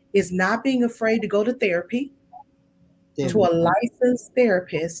that is not being afraid to go to therapy, to a licensed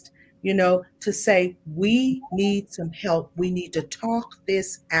therapist, to say, we need some help. We need to talk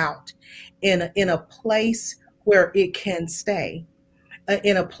this out in a place where it can stay.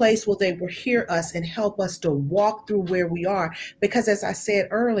 In a place where they will hear us and help us to walk through where we are. Because as I said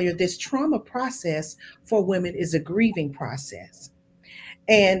earlier, this trauma process for women is a grieving process.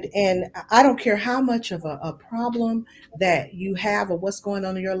 And I don't care how much of a problem that you have or what's going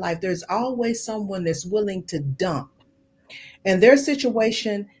on in your life, there's always someone that's willing to dump. And their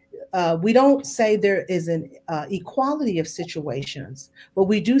situation, we don't say there is an equality of situations, but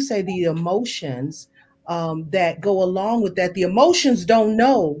we do say the emotions that go along with that. The emotions don't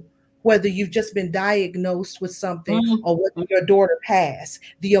know whether you've just been diagnosed with something or whether your daughter passed.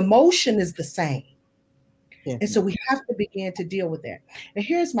 The emotion is the same. And so we have to begin to deal with that. And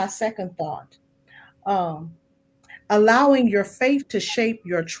here's my second thought. Allowing your faith to shape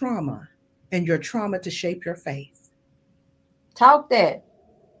your trauma and your trauma to shape your faith. Talk that.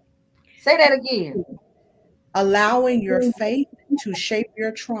 Say that again. Allowing your faith to shape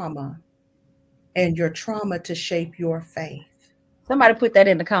your trauma and your trauma to shape your faith. Somebody put that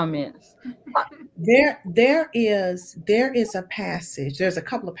in the comments. There is a passage. There's a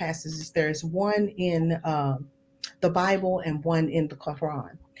couple of passages. There's one in the Bible and one in the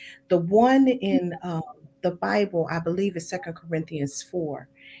Quran. The one in the Bible, I believe, is 2 Corinthians 4.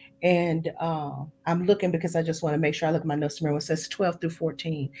 And I'm looking because I just want to make sure I look at my notes. Remember, it says 12 through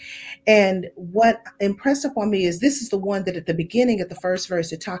 14. And what impressed upon me is this is the one that at the beginning of the first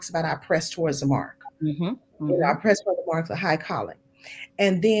verse, it talks about our press towards the mark. Mm-hmm. You know, Mm-hmm. our press towards the mark, the high calling.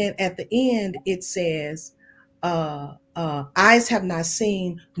 And then at the end, it says, eyes have not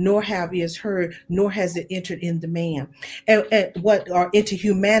seen, nor have ears heard, nor has it entered in the man. And what are into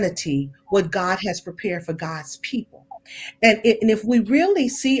humanity, what God has prepared for God's people. And if we really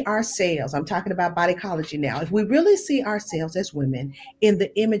see ourselves, I'm talking about bodycology now, if we really see ourselves as women in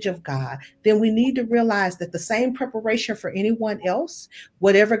the image of God, then we need to realize that the same preparation for anyone else,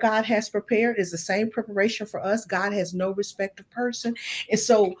 whatever God has prepared, is the same preparation for us. God has no respect of person. And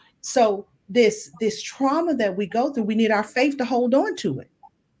so this trauma that we go through, we need our faith to hold on to it.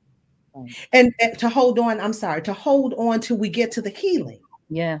 And to hold on, I'm sorry, to hold on till we get to the healing.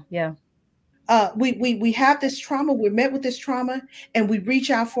 Yeah, yeah. We have this trauma, we're met with this trauma, and we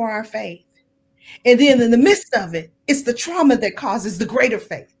reach out for our faith. And then in the midst of it, it's the trauma that causes the greater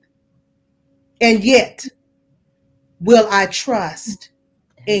faith. And yet, will I trust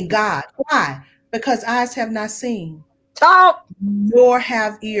in God? Why? Because eyes have not seen, Talk. nor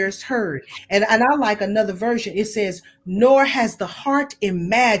have ears heard. And I like another version. It says, nor has the heart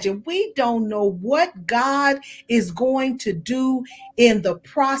imagined. We don't know what God is going to do in the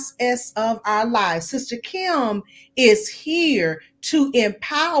process of our lives. Sister Kim is here to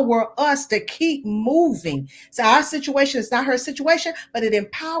empower us to keep moving. So our situation is not her situation, but it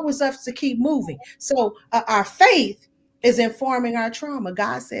empowers us to keep moving. So our faith is informing our trauma.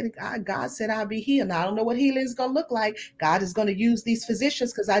 God said, I'll be healed. Now, I don't know what healing is going to look like. God is going to use these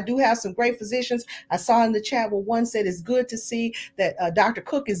physicians, because I do have some great physicians. I saw in the chat where one said it's good to see that Dr.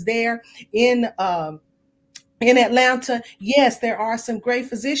 Cook is there in Atlanta. Yes, there are some great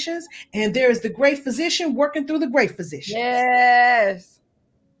physicians, and there is the great physician working through the great physician. Yes.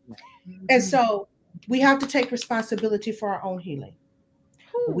 And so we have to take responsibility for our own healing.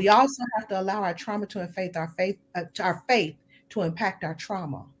 But we also have to allow our trauma to impact our faith to impact our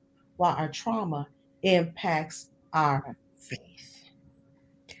trauma, while our trauma impacts our faith.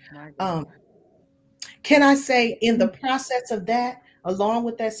 Can I say, in the process of that, along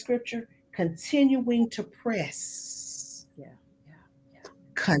with that scripture, continuing to press,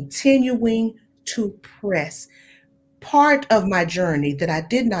 continuing to press. Part of my journey that I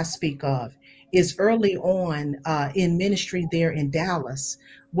did not speak of is early on in ministry there in Dallas,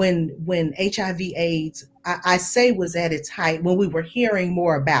 when HIV/AIDS, I say, was at its height, when we were hearing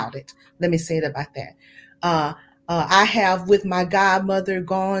more about it. Let me say it about that. I have, with my godmother,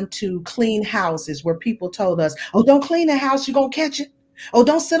 gone to clean houses where people told us, oh, don't clean the house, you're going to catch it. Oh,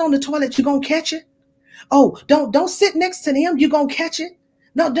 don't sit on the toilet, you're going to catch it. Oh, don't sit next to them, you're going to catch it.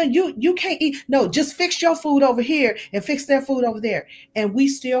 No, you can't eat. No, just fix your food over here and fix their food over there. And we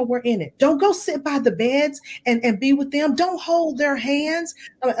still were in it. Don't go sit by the beds and be with them. Don't hold their hands.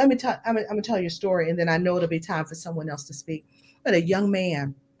 I'm gonna tell you a story, and then I know it'll be time for someone else to speak. But a young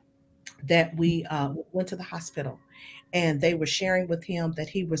man that we went to the hospital, and they were sharing with him that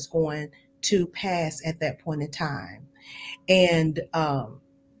he was going to pass at that point in time. And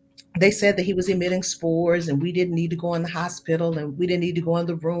they said that he was emitting spores, and we didn't need to go in the hospital, and we didn't need to go in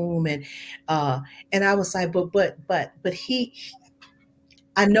the room. And I was like, but he,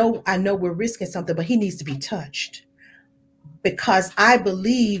 I know we're risking something, but he needs to be touched, because I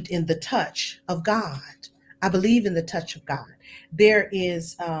believed in the touch of God. I believe in the touch of God. There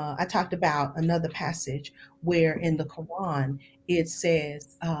is, I talked about another passage where in the Quran it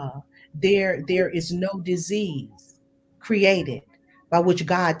says, there is no disease created by which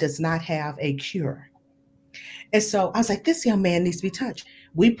God does not have a cure. And so I was like, this young man needs to be touched.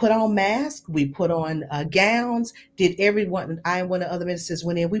 We put on masks, we put on gowns, did everyone, I and one of the other ministers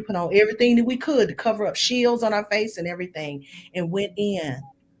went in, we put on everything that we could to cover up, shields on our face and everything, and went in.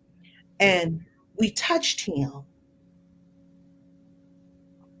 And we touched him.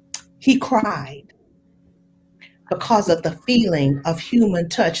 He cried because of the feeling of human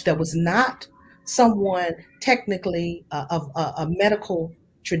touch that was not someone technically of a medical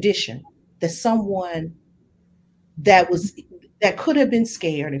tradition, that someone that could have been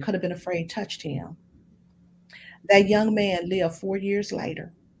scared and could have been afraid touched him. That young man lived 4 years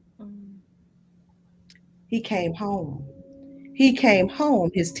later. He came home.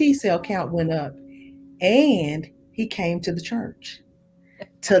 His T cell count went up, and he came to the church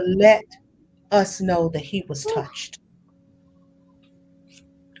to let us know that he was touched.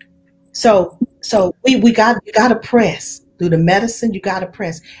 So we got to press through the medicine. You got to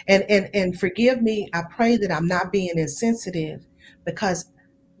press, and forgive me. I pray that I'm not being insensitive, because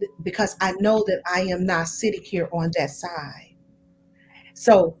I know that I am not sitting here on that side.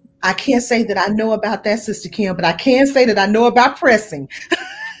 So I can't say that I know about that, Sister Kim, but I can say that I know about pressing.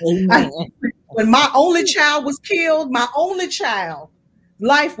 When my only child was killed, my only child,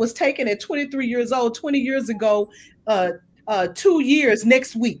 life was taken at 23 years old, 20 years ago, 2 years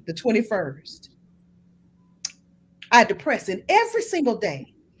next week, the 21st. I had to press, and every single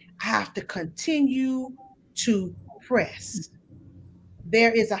day, I have to continue to press.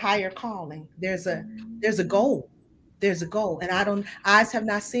 There is a higher calling. There's a goal. There's a goal. And I don't, eyes have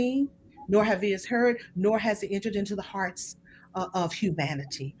not seen, nor have ears heard, nor has it entered into the hearts of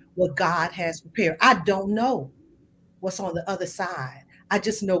humanity what God has prepared. I don't know what's on the other side. I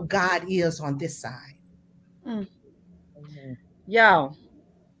just know God is on this side. Mm. Y'all,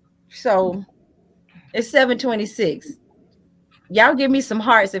 so it's 7:26. Y'all give me some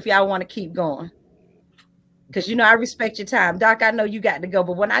hearts if y'all want to keep going. Because you know I respect your time. Doc, I know you got to go.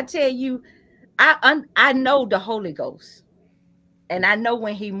 But when I tell you, I know the Holy Ghost. And I know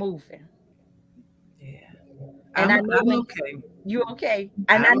when he moving. Yeah. And I'm when okay. You okay?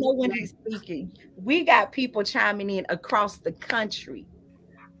 And I know when he's speaking. We got people chiming in across the country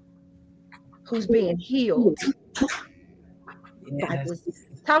who's being healed. Yes.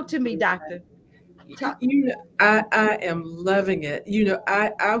 Talk to me, doctor. You know, I am loving it. You know,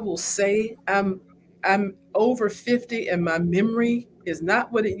 I will say I'm over 50 and my memory is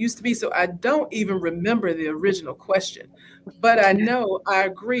not what it used to be. So I don't even remember the original question. But I know I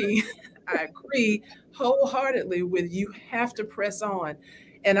agree, I agree wholeheartedly with you have to press on.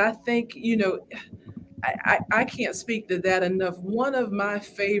 And I think, you know, I can't speak to that enough. One of my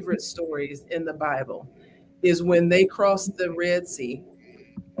favorite stories in the Bible is when they crossed the Red Sea.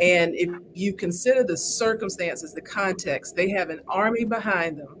 And if you consider the circumstances, the context, they have an army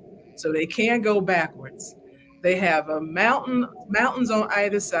behind them, so they can't go backwards. They have mountains on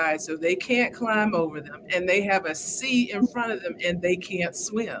either side, so they can't climb over them. And they have a sea in front of them, and they can't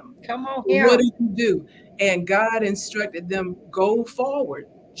swim. Come on So here. what do? And God instructed them, go forward.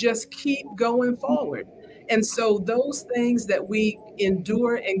 Just keep going forward. And so those things that we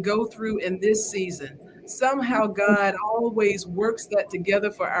endure and go through in this season, somehow God always works that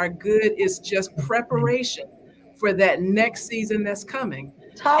together for our good. It's just preparation for that next season that's coming.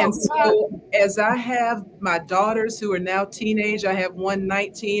 And so as I have my daughters who are now teenage, I have one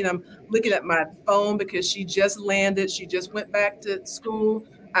 19. I'm looking at my phone because she just landed. She just went back to school.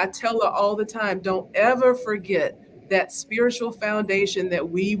 I tell her all the time, don't ever forget that spiritual foundation that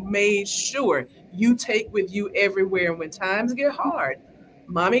we made sure you take with you everywhere. And when times get hard,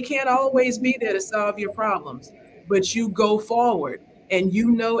 mommy can't always be there to solve your problems, but you go forward and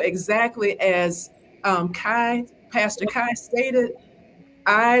you know exactly as Pastor Kai stated,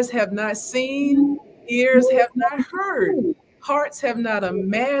 eyes have not seen, ears have not heard, hearts have not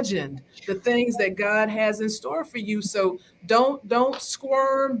imagined the things that God has in store for you. So don't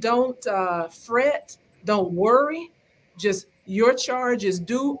squirm, don't fret, don't worry. Just your charge is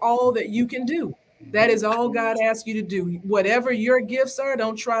do all that you can do. That is all God asks you to do. Whatever your gifts are,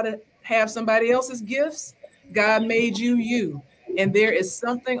 don't try to have somebody else's gifts. God made you you. And there is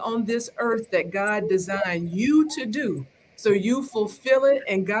something on this earth that God designed you to do. So you fulfill it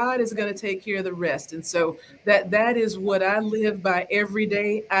and God is going to take care of the rest. And so that is what I live by every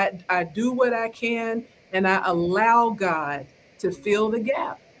day. I do what I can and I allow God to fill the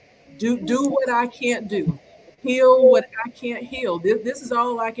gap. Do what I can't do. Heal what I can't heal. This is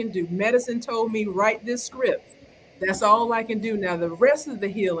all I can do. Medicine told me write this script. That's all I can do. Now the rest of the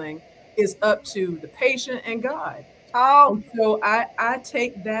healing is up to the patient and God. And so I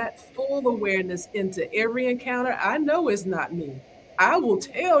take that full awareness into every encounter. I know it's not me. I will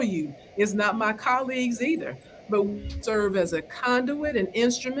tell you it's not my colleagues either, but we serve as a conduit, an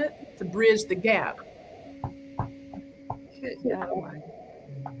instrument to bridge the gap.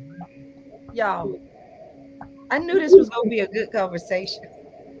 Y'all, I knew this was going to be a good conversation,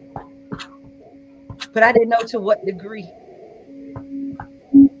 but I didn't know to what degree.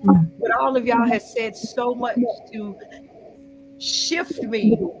 But all of y'all have said so much to shift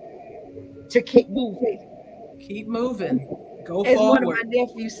me to keep moving. Keep moving. Go As forward. one of my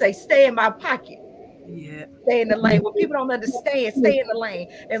nephews say, stay in my pocket. Yeah. Stay in the lane. What people don't understand, stay in the lane.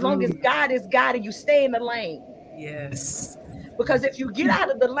 As long as God is guiding you, stay in the lane. Yes. Because if you get out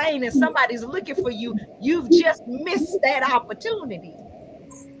of the lane and somebody's looking for you, you've just missed that opportunity.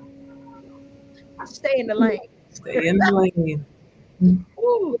 Stay in the lane. Stay in the lane.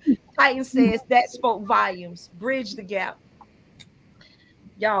 Ooh, Titan says that spoke volumes. Bridge the gap.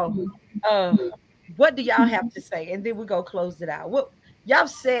 Y'all, what do y'all have to say? And then we go close it out. What y'all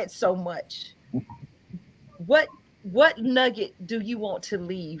said so much. What nugget do you want to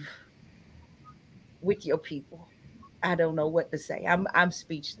leave with your people? I don't know what to say. I'm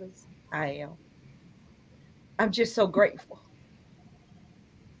speechless. I am. I'm just so grateful.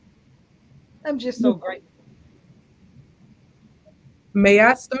 I'm just so grateful. May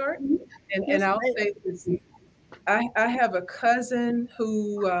I start? And Yes, I'll ma'am. say this. I have a cousin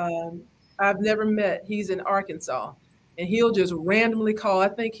who I've never met. He's in Arkansas, and he'll just randomly call. I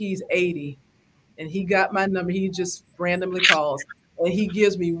think he's 80, and he got my number. He just randomly calls, and he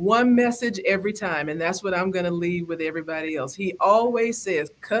gives me one message every time, and that's what I'm going to leave with everybody else. He always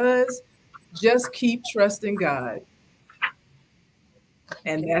says, "Cuz, just keep trusting God."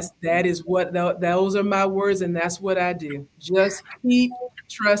 And that is what those are my words, and that's what I do. Just keep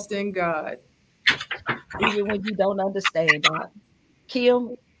trusting God. Even when you don't understand, Doc.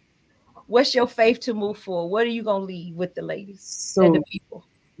 Kim, what's your faith to move forward? What are you gonna leave with the ladies and the So, people?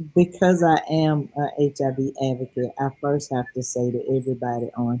 because I am a HIV advocate, I first have to say to everybody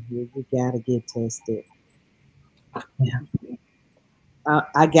on here, you gotta get tested. Yeah.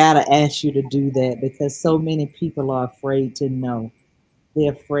 I gotta ask you to do that because so many people are afraid to know.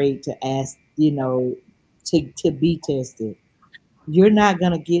 They're afraid to ask, to be tested. You're not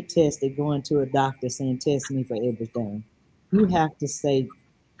gonna get tested going to a doctor saying test me for everything. You have to say,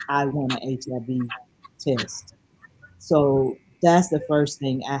 I want an HIV test. So that's the first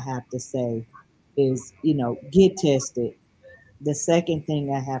thing I have to say is, get tested. The second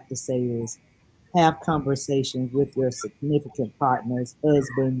thing I have to say is have conversations with your significant partners,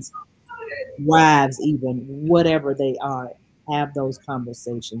 husbands, wives, even whatever they are. Have those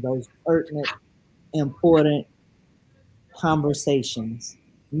conversations, those pertinent, important conversations.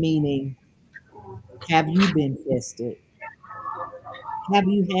 Meaning, have you been tested? Have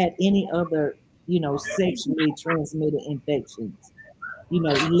you had any other, sexually transmitted infections?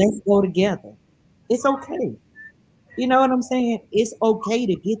 Let's go together. It's okay. You know what I'm saying? It's okay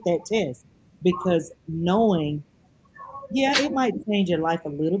to get that test because knowing, yeah, it might change your life a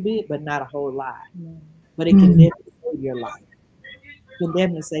little bit, but not a whole lot. But it can Mm. definitely save your life. It can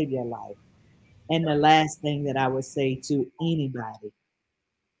definitely save your life. And the last thing that I would say to anybody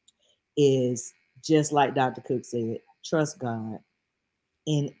is just like Dr. Cook said, trust God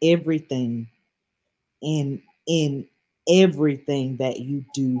in everything, in everything that you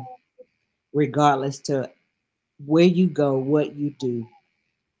do, regardless to where you go, what you do.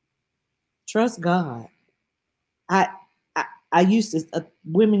 Trust God. I I, I used to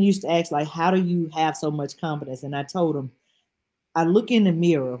women used to ask like, how do you have so much confidence? And I told them, I look in the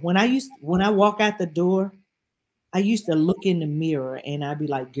mirror when I walk out the door. I used to look in the mirror and I'd be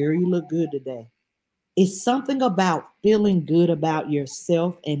like, girl, you look good today. It's something about feeling good about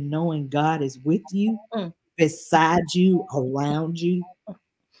yourself and knowing God is with you, Mm. beside you, around you,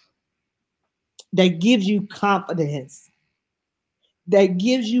 that gives you confidence, that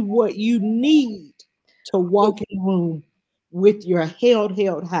gives you what you need to walk in the room with your held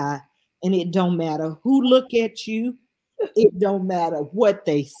high. And it don't matter who look at you, it don't matter what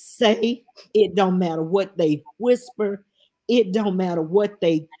they say, it don't matter what they whisper, it don't matter what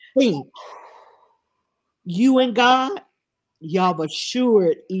they think. You and God, y'all have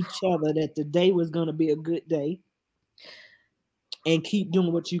assured each other that the day was going to be a good day, and keep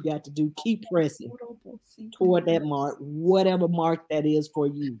doing what you got to do. Keep pressing toward that mark, whatever mark that is for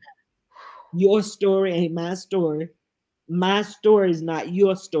you. Your story ain't my story. My story is not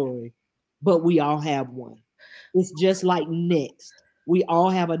your story, but we all have one. It's just like next. We all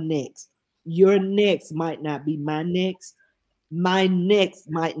have a next. Your next might not be my next. My next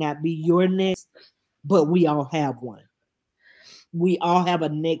might not be your next, but we all have one. We all have a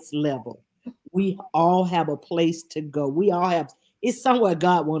next level. We all have a place to go. We all have, it's somewhere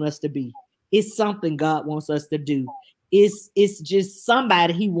God wants us to be. It's something God wants us to do. It's just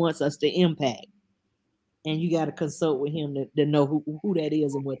somebody he wants us to impact. And you got to consult with him to know who that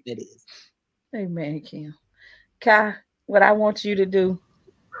is and what that is. Amen, Kim. Kai, what I want you to do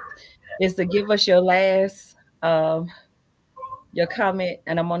is to give us um your comment,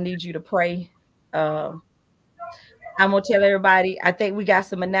 and I'm gonna need you to pray. Um, I'm gonna tell everybody. I think we got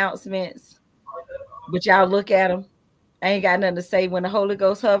some announcements, but y'all look at them. I ain't got nothing to say when the Holy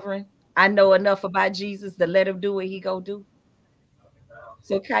Ghost hovering. I know enough about Jesus to let him do what he go do.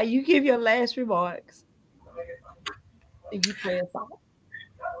 So, Kai, you give your last remarks and you pray us out.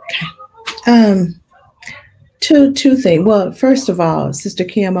 Um, two things. Well, first of all, Sister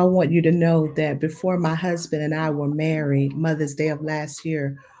Kim, I want you to know that before my husband and I were married, Mother's Day of last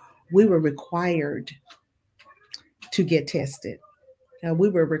year, we were required to get tested. We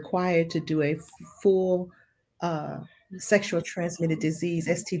were required to do a full uh, sexual transmitted disease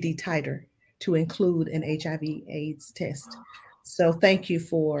STD titer to include an HIV/AIDS test. So thank you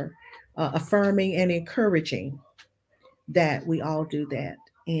for affirming and encouraging that we all do that.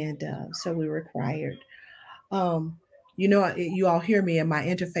 And so we're required. Um, you all hear me in my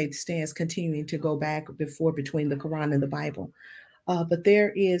interfaith stance continuing to go back before between the Quran and the Bible. But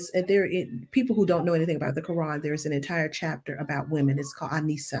people who don't know anything about the Quran, there's an entire chapter about women. It's called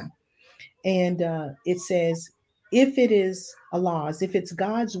Anisa. And it says, if it is Allah's, if it's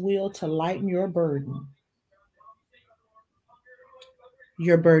God's will to lighten your burden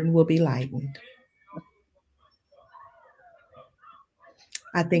will be lightened.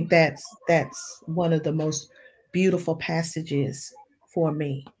 I think that's one of the most beautiful passages for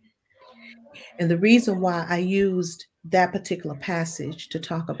me. And the reason why I used that particular passage to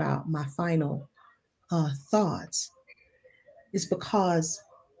talk about my final thoughts is because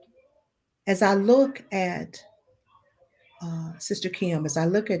as I look at Sister Kim, as I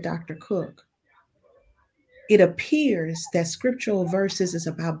look at Dr. Cook, it appears that scriptural verses is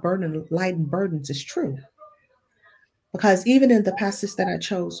about lighten burdens is true. Because even in the passage that I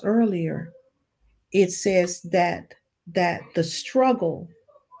chose earlier, it says that the struggle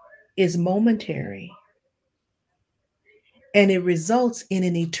is momentary and it results in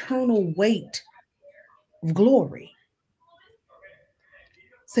an eternal weight of glory.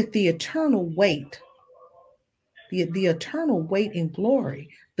 It's like the eternal weight, the eternal weight in glory,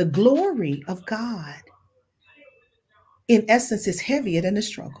 the glory of God, in essence, is heavier than the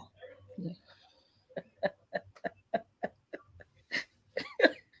struggle.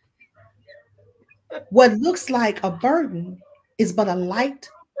 What looks like a burden is but a light,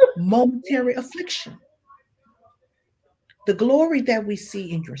 momentary affliction. The glory that we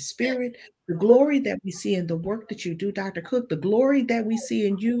see in your spirit, the glory that we see in the work that you do, Dr. Cook, the glory that we see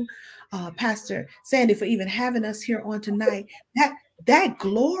in you, Pastor Sandy, for even having us here on tonight, that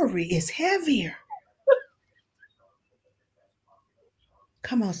glory is heavier.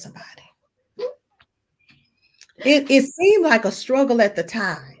 Come on, somebody. It seemed like a struggle at the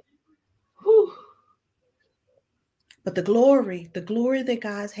time. Whew. But the glory that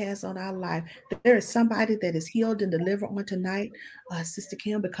God has on our life, there is somebody that is healed and delivered on tonight, Sister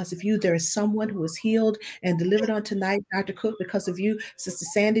Kim, because of you. There is someone who is healed and delivered on tonight, Dr. Cook, because of you, Sister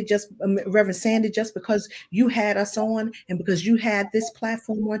Sandy, Reverend Sandy, just because you had us on and because you had this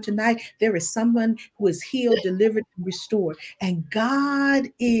platform on tonight, there is someone who is healed, delivered, and restored. And God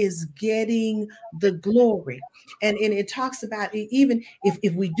is getting the glory. And it talks about it, even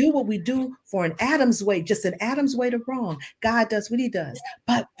if we do what we do for an Adam's way, just an Adam's way to wrong, God does what he does.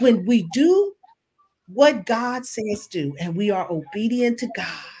 But when we do what God says do, and we are obedient to God,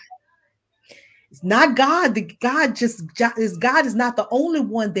 it's not God. God is not the only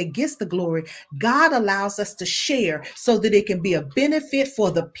one that gets the glory. God allows us to share so that it can be a benefit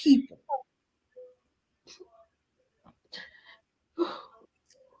for the people.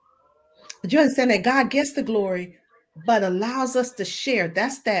 But you understand that God gets the glory, but allows us to share.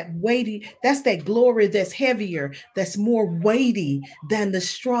 That's that weighty, that's that glory that's heavier, that's more weighty than the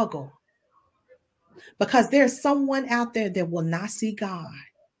struggle. Because there's someone out there that will not see God,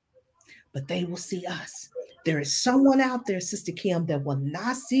 but they will see us. There is someone out there, Sister Kim, that will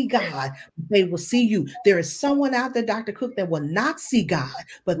not see God, but they will see you. There is someone out there, Dr. Cook, that will not see God,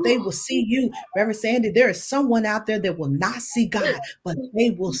 but they will see you. Reverend Sandy, there is someone out there that will not see God, but they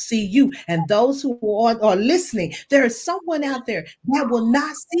will see you. And those who are listening, there is someone out there that will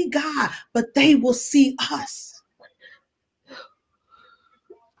not see God, but they will see us.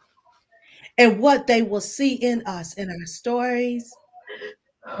 And what they will see in us, in our stories,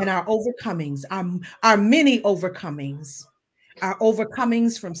 and our overcomings, our many overcomings, our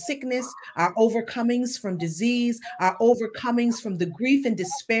overcomings from sickness, our overcomings from disease, our overcomings from the grief and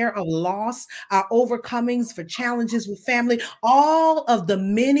despair of loss, our overcomings for challenges with family, all of the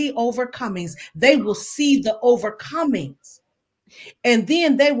many overcomings, they will see the overcomings. And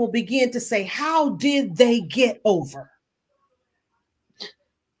then they will begin to say, how did they get over?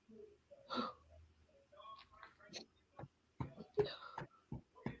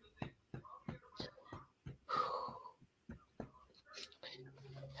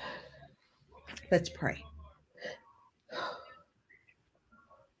 Let's pray.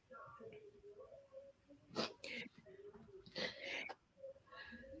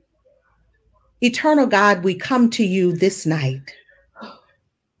 Eternal God, we come to you this night.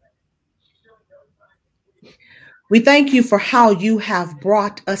 We thank you for how you have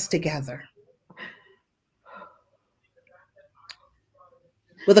brought us together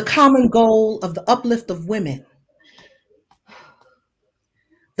with a common goal of the uplift of women,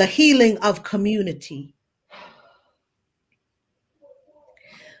 the healing of community,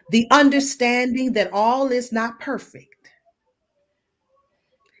 the understanding that all is not perfect,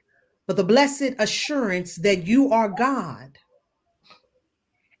 for the blessed assurance that you are God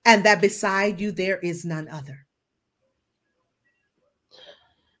and that beside you there is none other.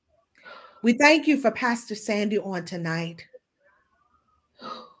 We thank you for Pastor Sandy on tonight,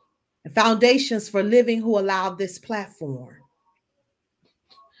 and Foundations for Living who allowed this platform.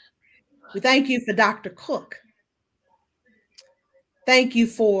 We thank you for Dr. Cook. Thank you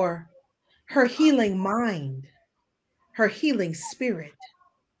for her healing mind, her healing spirit,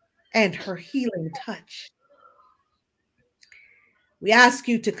 and her healing touch. We ask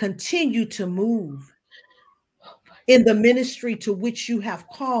you to continue to move in the ministry to which you have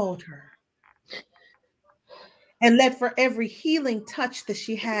called her. And let for every healing touch that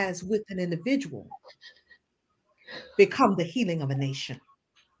she has with an individual become the healing of a nation.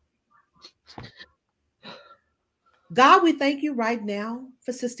 God, we thank you right now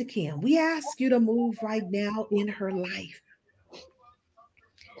for Sister Kim. We ask you to move right now in her life.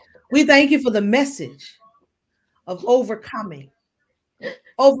 We thank you for the message of overcoming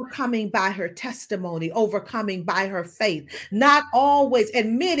by her testimony, overcoming by her faith, not always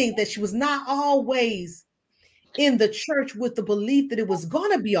admitting that she was not always in the church with the belief that it was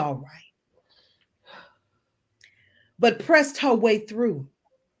going to be all right, but pressed her way through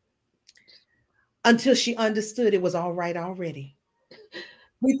until she understood it was all right already.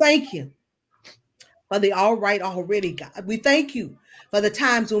 We thank you for the all right already, God. We thank you for the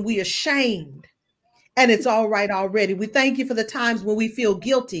times when we are ashamed and it's all right already. We thank you for the times when we feel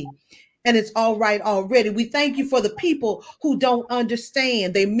guilty and it's all right already. We thank you for the people who don't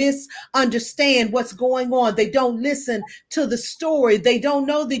understand. They misunderstand what's going on. They don't listen to the story. They don't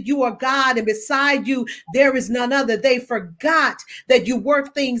know that you are God and beside you there is none other. They forgot that you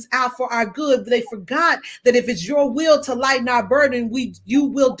work things out for our good. They forgot that if it's your will to lighten our burden, you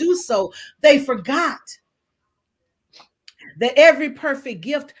will do so. They forgot that every perfect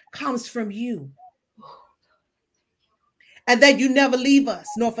gift comes from you, and that you never leave us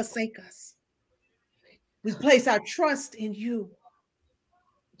nor forsake us. We place our trust in you,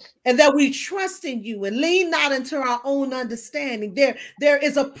 and that we trust in you and lean not into our own understanding. There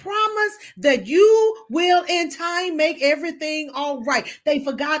is a promise that you will in time make everything all right. They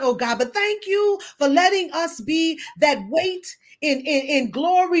forgot, oh God, but thank you for letting us be that weight in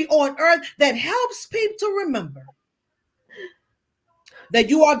glory on earth that helps people to remember that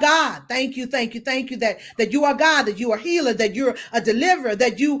you are God. Thank you that you are God, that you are healer, that you're a deliverer,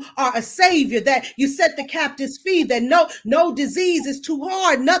 that you are a savior, that you set the captives free, that no disease is too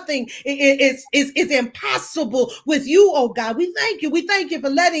hard. Nothing is impossible with you, oh God. We thank you. We thank you for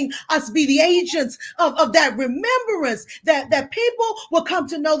letting us be the agents of that remembrance, that people will come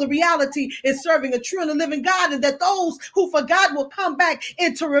to know the reality in serving a true and a living God, and that those who forgot will come back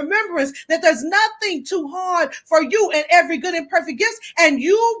into remembrance, that there's nothing too hard for you, and every good and perfect gift, and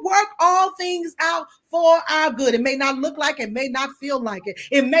you work all things out for our good. It may not look like it, may not feel like it.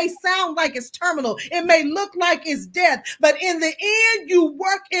 It may sound like it's terminal. It may look like it's death, but in the end, you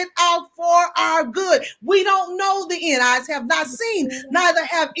work it out for our good. We don't know the end. Eyes have not seen, neither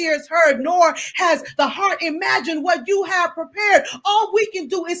have ears heard, nor has the heart imagined what you have prepared. All we can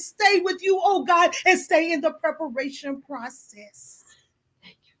do is stay with you, oh God, and stay in the preparation process.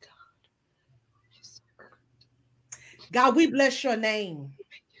 Thank you, God. God, we bless your name.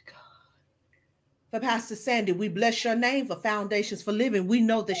 For Pastor Sandy, we bless your name for Foundations for Living. We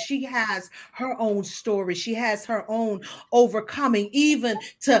know that she has her own story. She has her own overcoming, even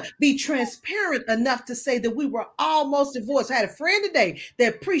to be transparent enough to say that we were almost divorced. I had a friend today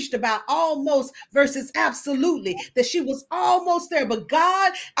that preached about almost versus absolutely, that she was almost there. But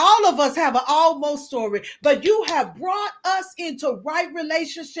God, all of us have an almost story, but you have brought us into right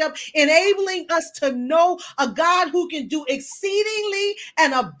relationship, enabling us to know a God who can do exceedingly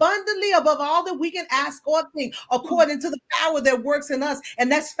and abundantly above all that we can ask or think, according to the power that works in us.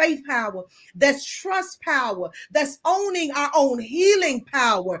 And that's faith power, that's trust power, that's owning our own healing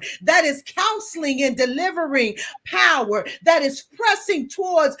power, that is counseling and delivering power, that is pressing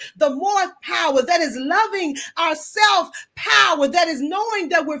towards the more power, that is loving ourselves power, that is knowing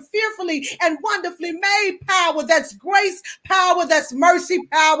that we're fearfully and wonderfully made power, that's grace power, that's mercy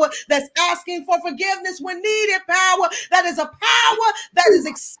power, that's asking for forgiveness when needed power, that is a power that is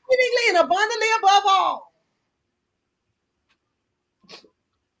exceedingly and abundantly above all,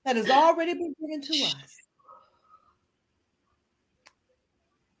 that has already been given to us.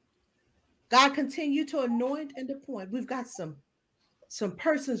 God, continue to anoint and appoint. We've got some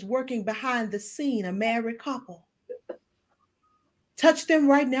persons working behind the scene, a married couple. Touch them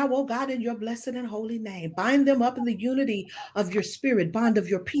right now, oh God, in your blessed and holy name. Bind them up in the unity of your spirit, bond of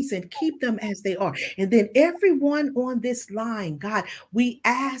your peace, and keep them as they are. And then everyone on this line, God, we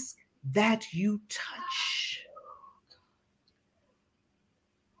ask that you touch.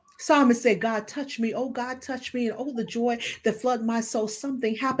 Psalmist said, God, touch me. Oh, God, touch me. And oh, the joy that flood my soul.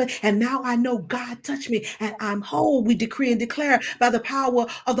 Something happened. And now I know God touched me and I'm whole. We decree and declare by the power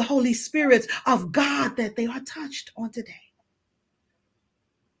of the Holy Spirit of God that they are touched on today.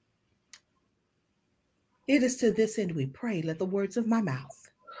 It is to this end we pray. Let the words of my mouth,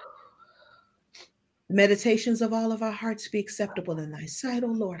 the meditations of all of our hearts be acceptable in thy sight, O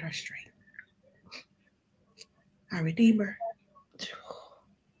Lord, our strength, our Redeemer.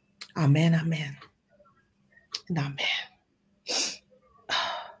 Amen, amen, and amen.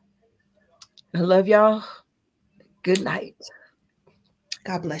 I love y'all. Good night.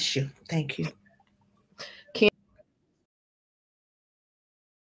 God bless you. Thank you.